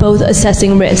with both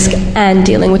assessing risk and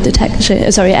dealing with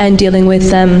detection? Sorry, and dealing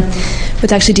with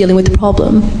actually dealing with the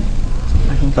problem?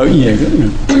 Oh yeah.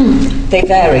 They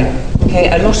vary. Okay,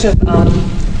 a lot of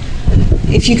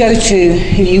if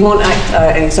you want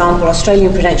an example,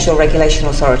 Australian Prudential Regulation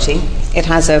Authority, it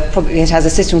has a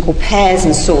system called pairs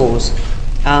and SOARs.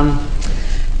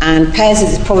 And pairs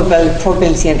is a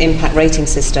probability and impact rating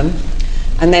system.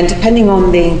 And then depending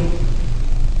on the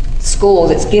score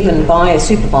that's given by a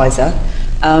supervisor,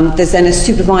 there's then a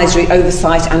supervisory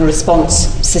oversight and response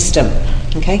system.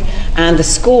 Okay? And the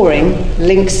scoring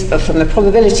links from the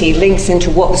probability links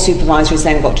into what the supervisor has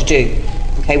then got to do.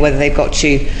 Okay, whether they've got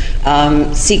to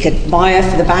seek a buyer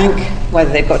for the bank,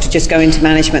 whether they've got to just go into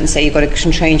management and say you've got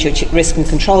to change your risk and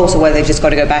controls, or whether they've just got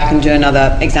to go back and do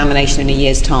another examination in a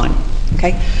year's time.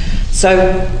 Okay, so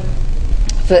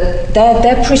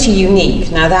they're pretty unique.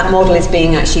 Now that model is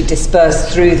being actually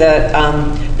dispersed through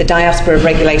the diaspora of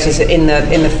regulators in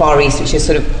the Far East, which is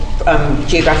sort of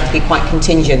geographically quite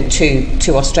contingent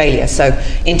to Australia. So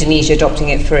Indonesia adopting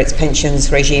it for its pensions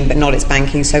regime, but not its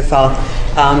banking so far.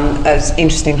 As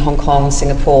interesting, Hong Kong,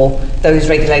 Singapore, those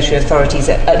regulatory authorities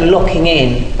are locking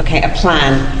in, a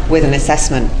plan with an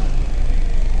assessment.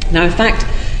 Now, in fact,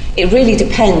 it really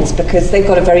depends, because they've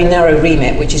got a very narrow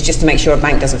remit, which is just to make sure a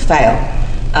bank doesn't fail.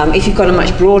 If you've got a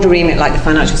much broader remit like the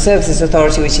Financial Services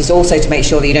Authority, which is also to make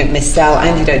sure that you don't missell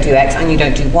and you don't do X and you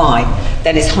don't do Y,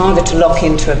 then it's harder to lock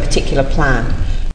into a particular plan.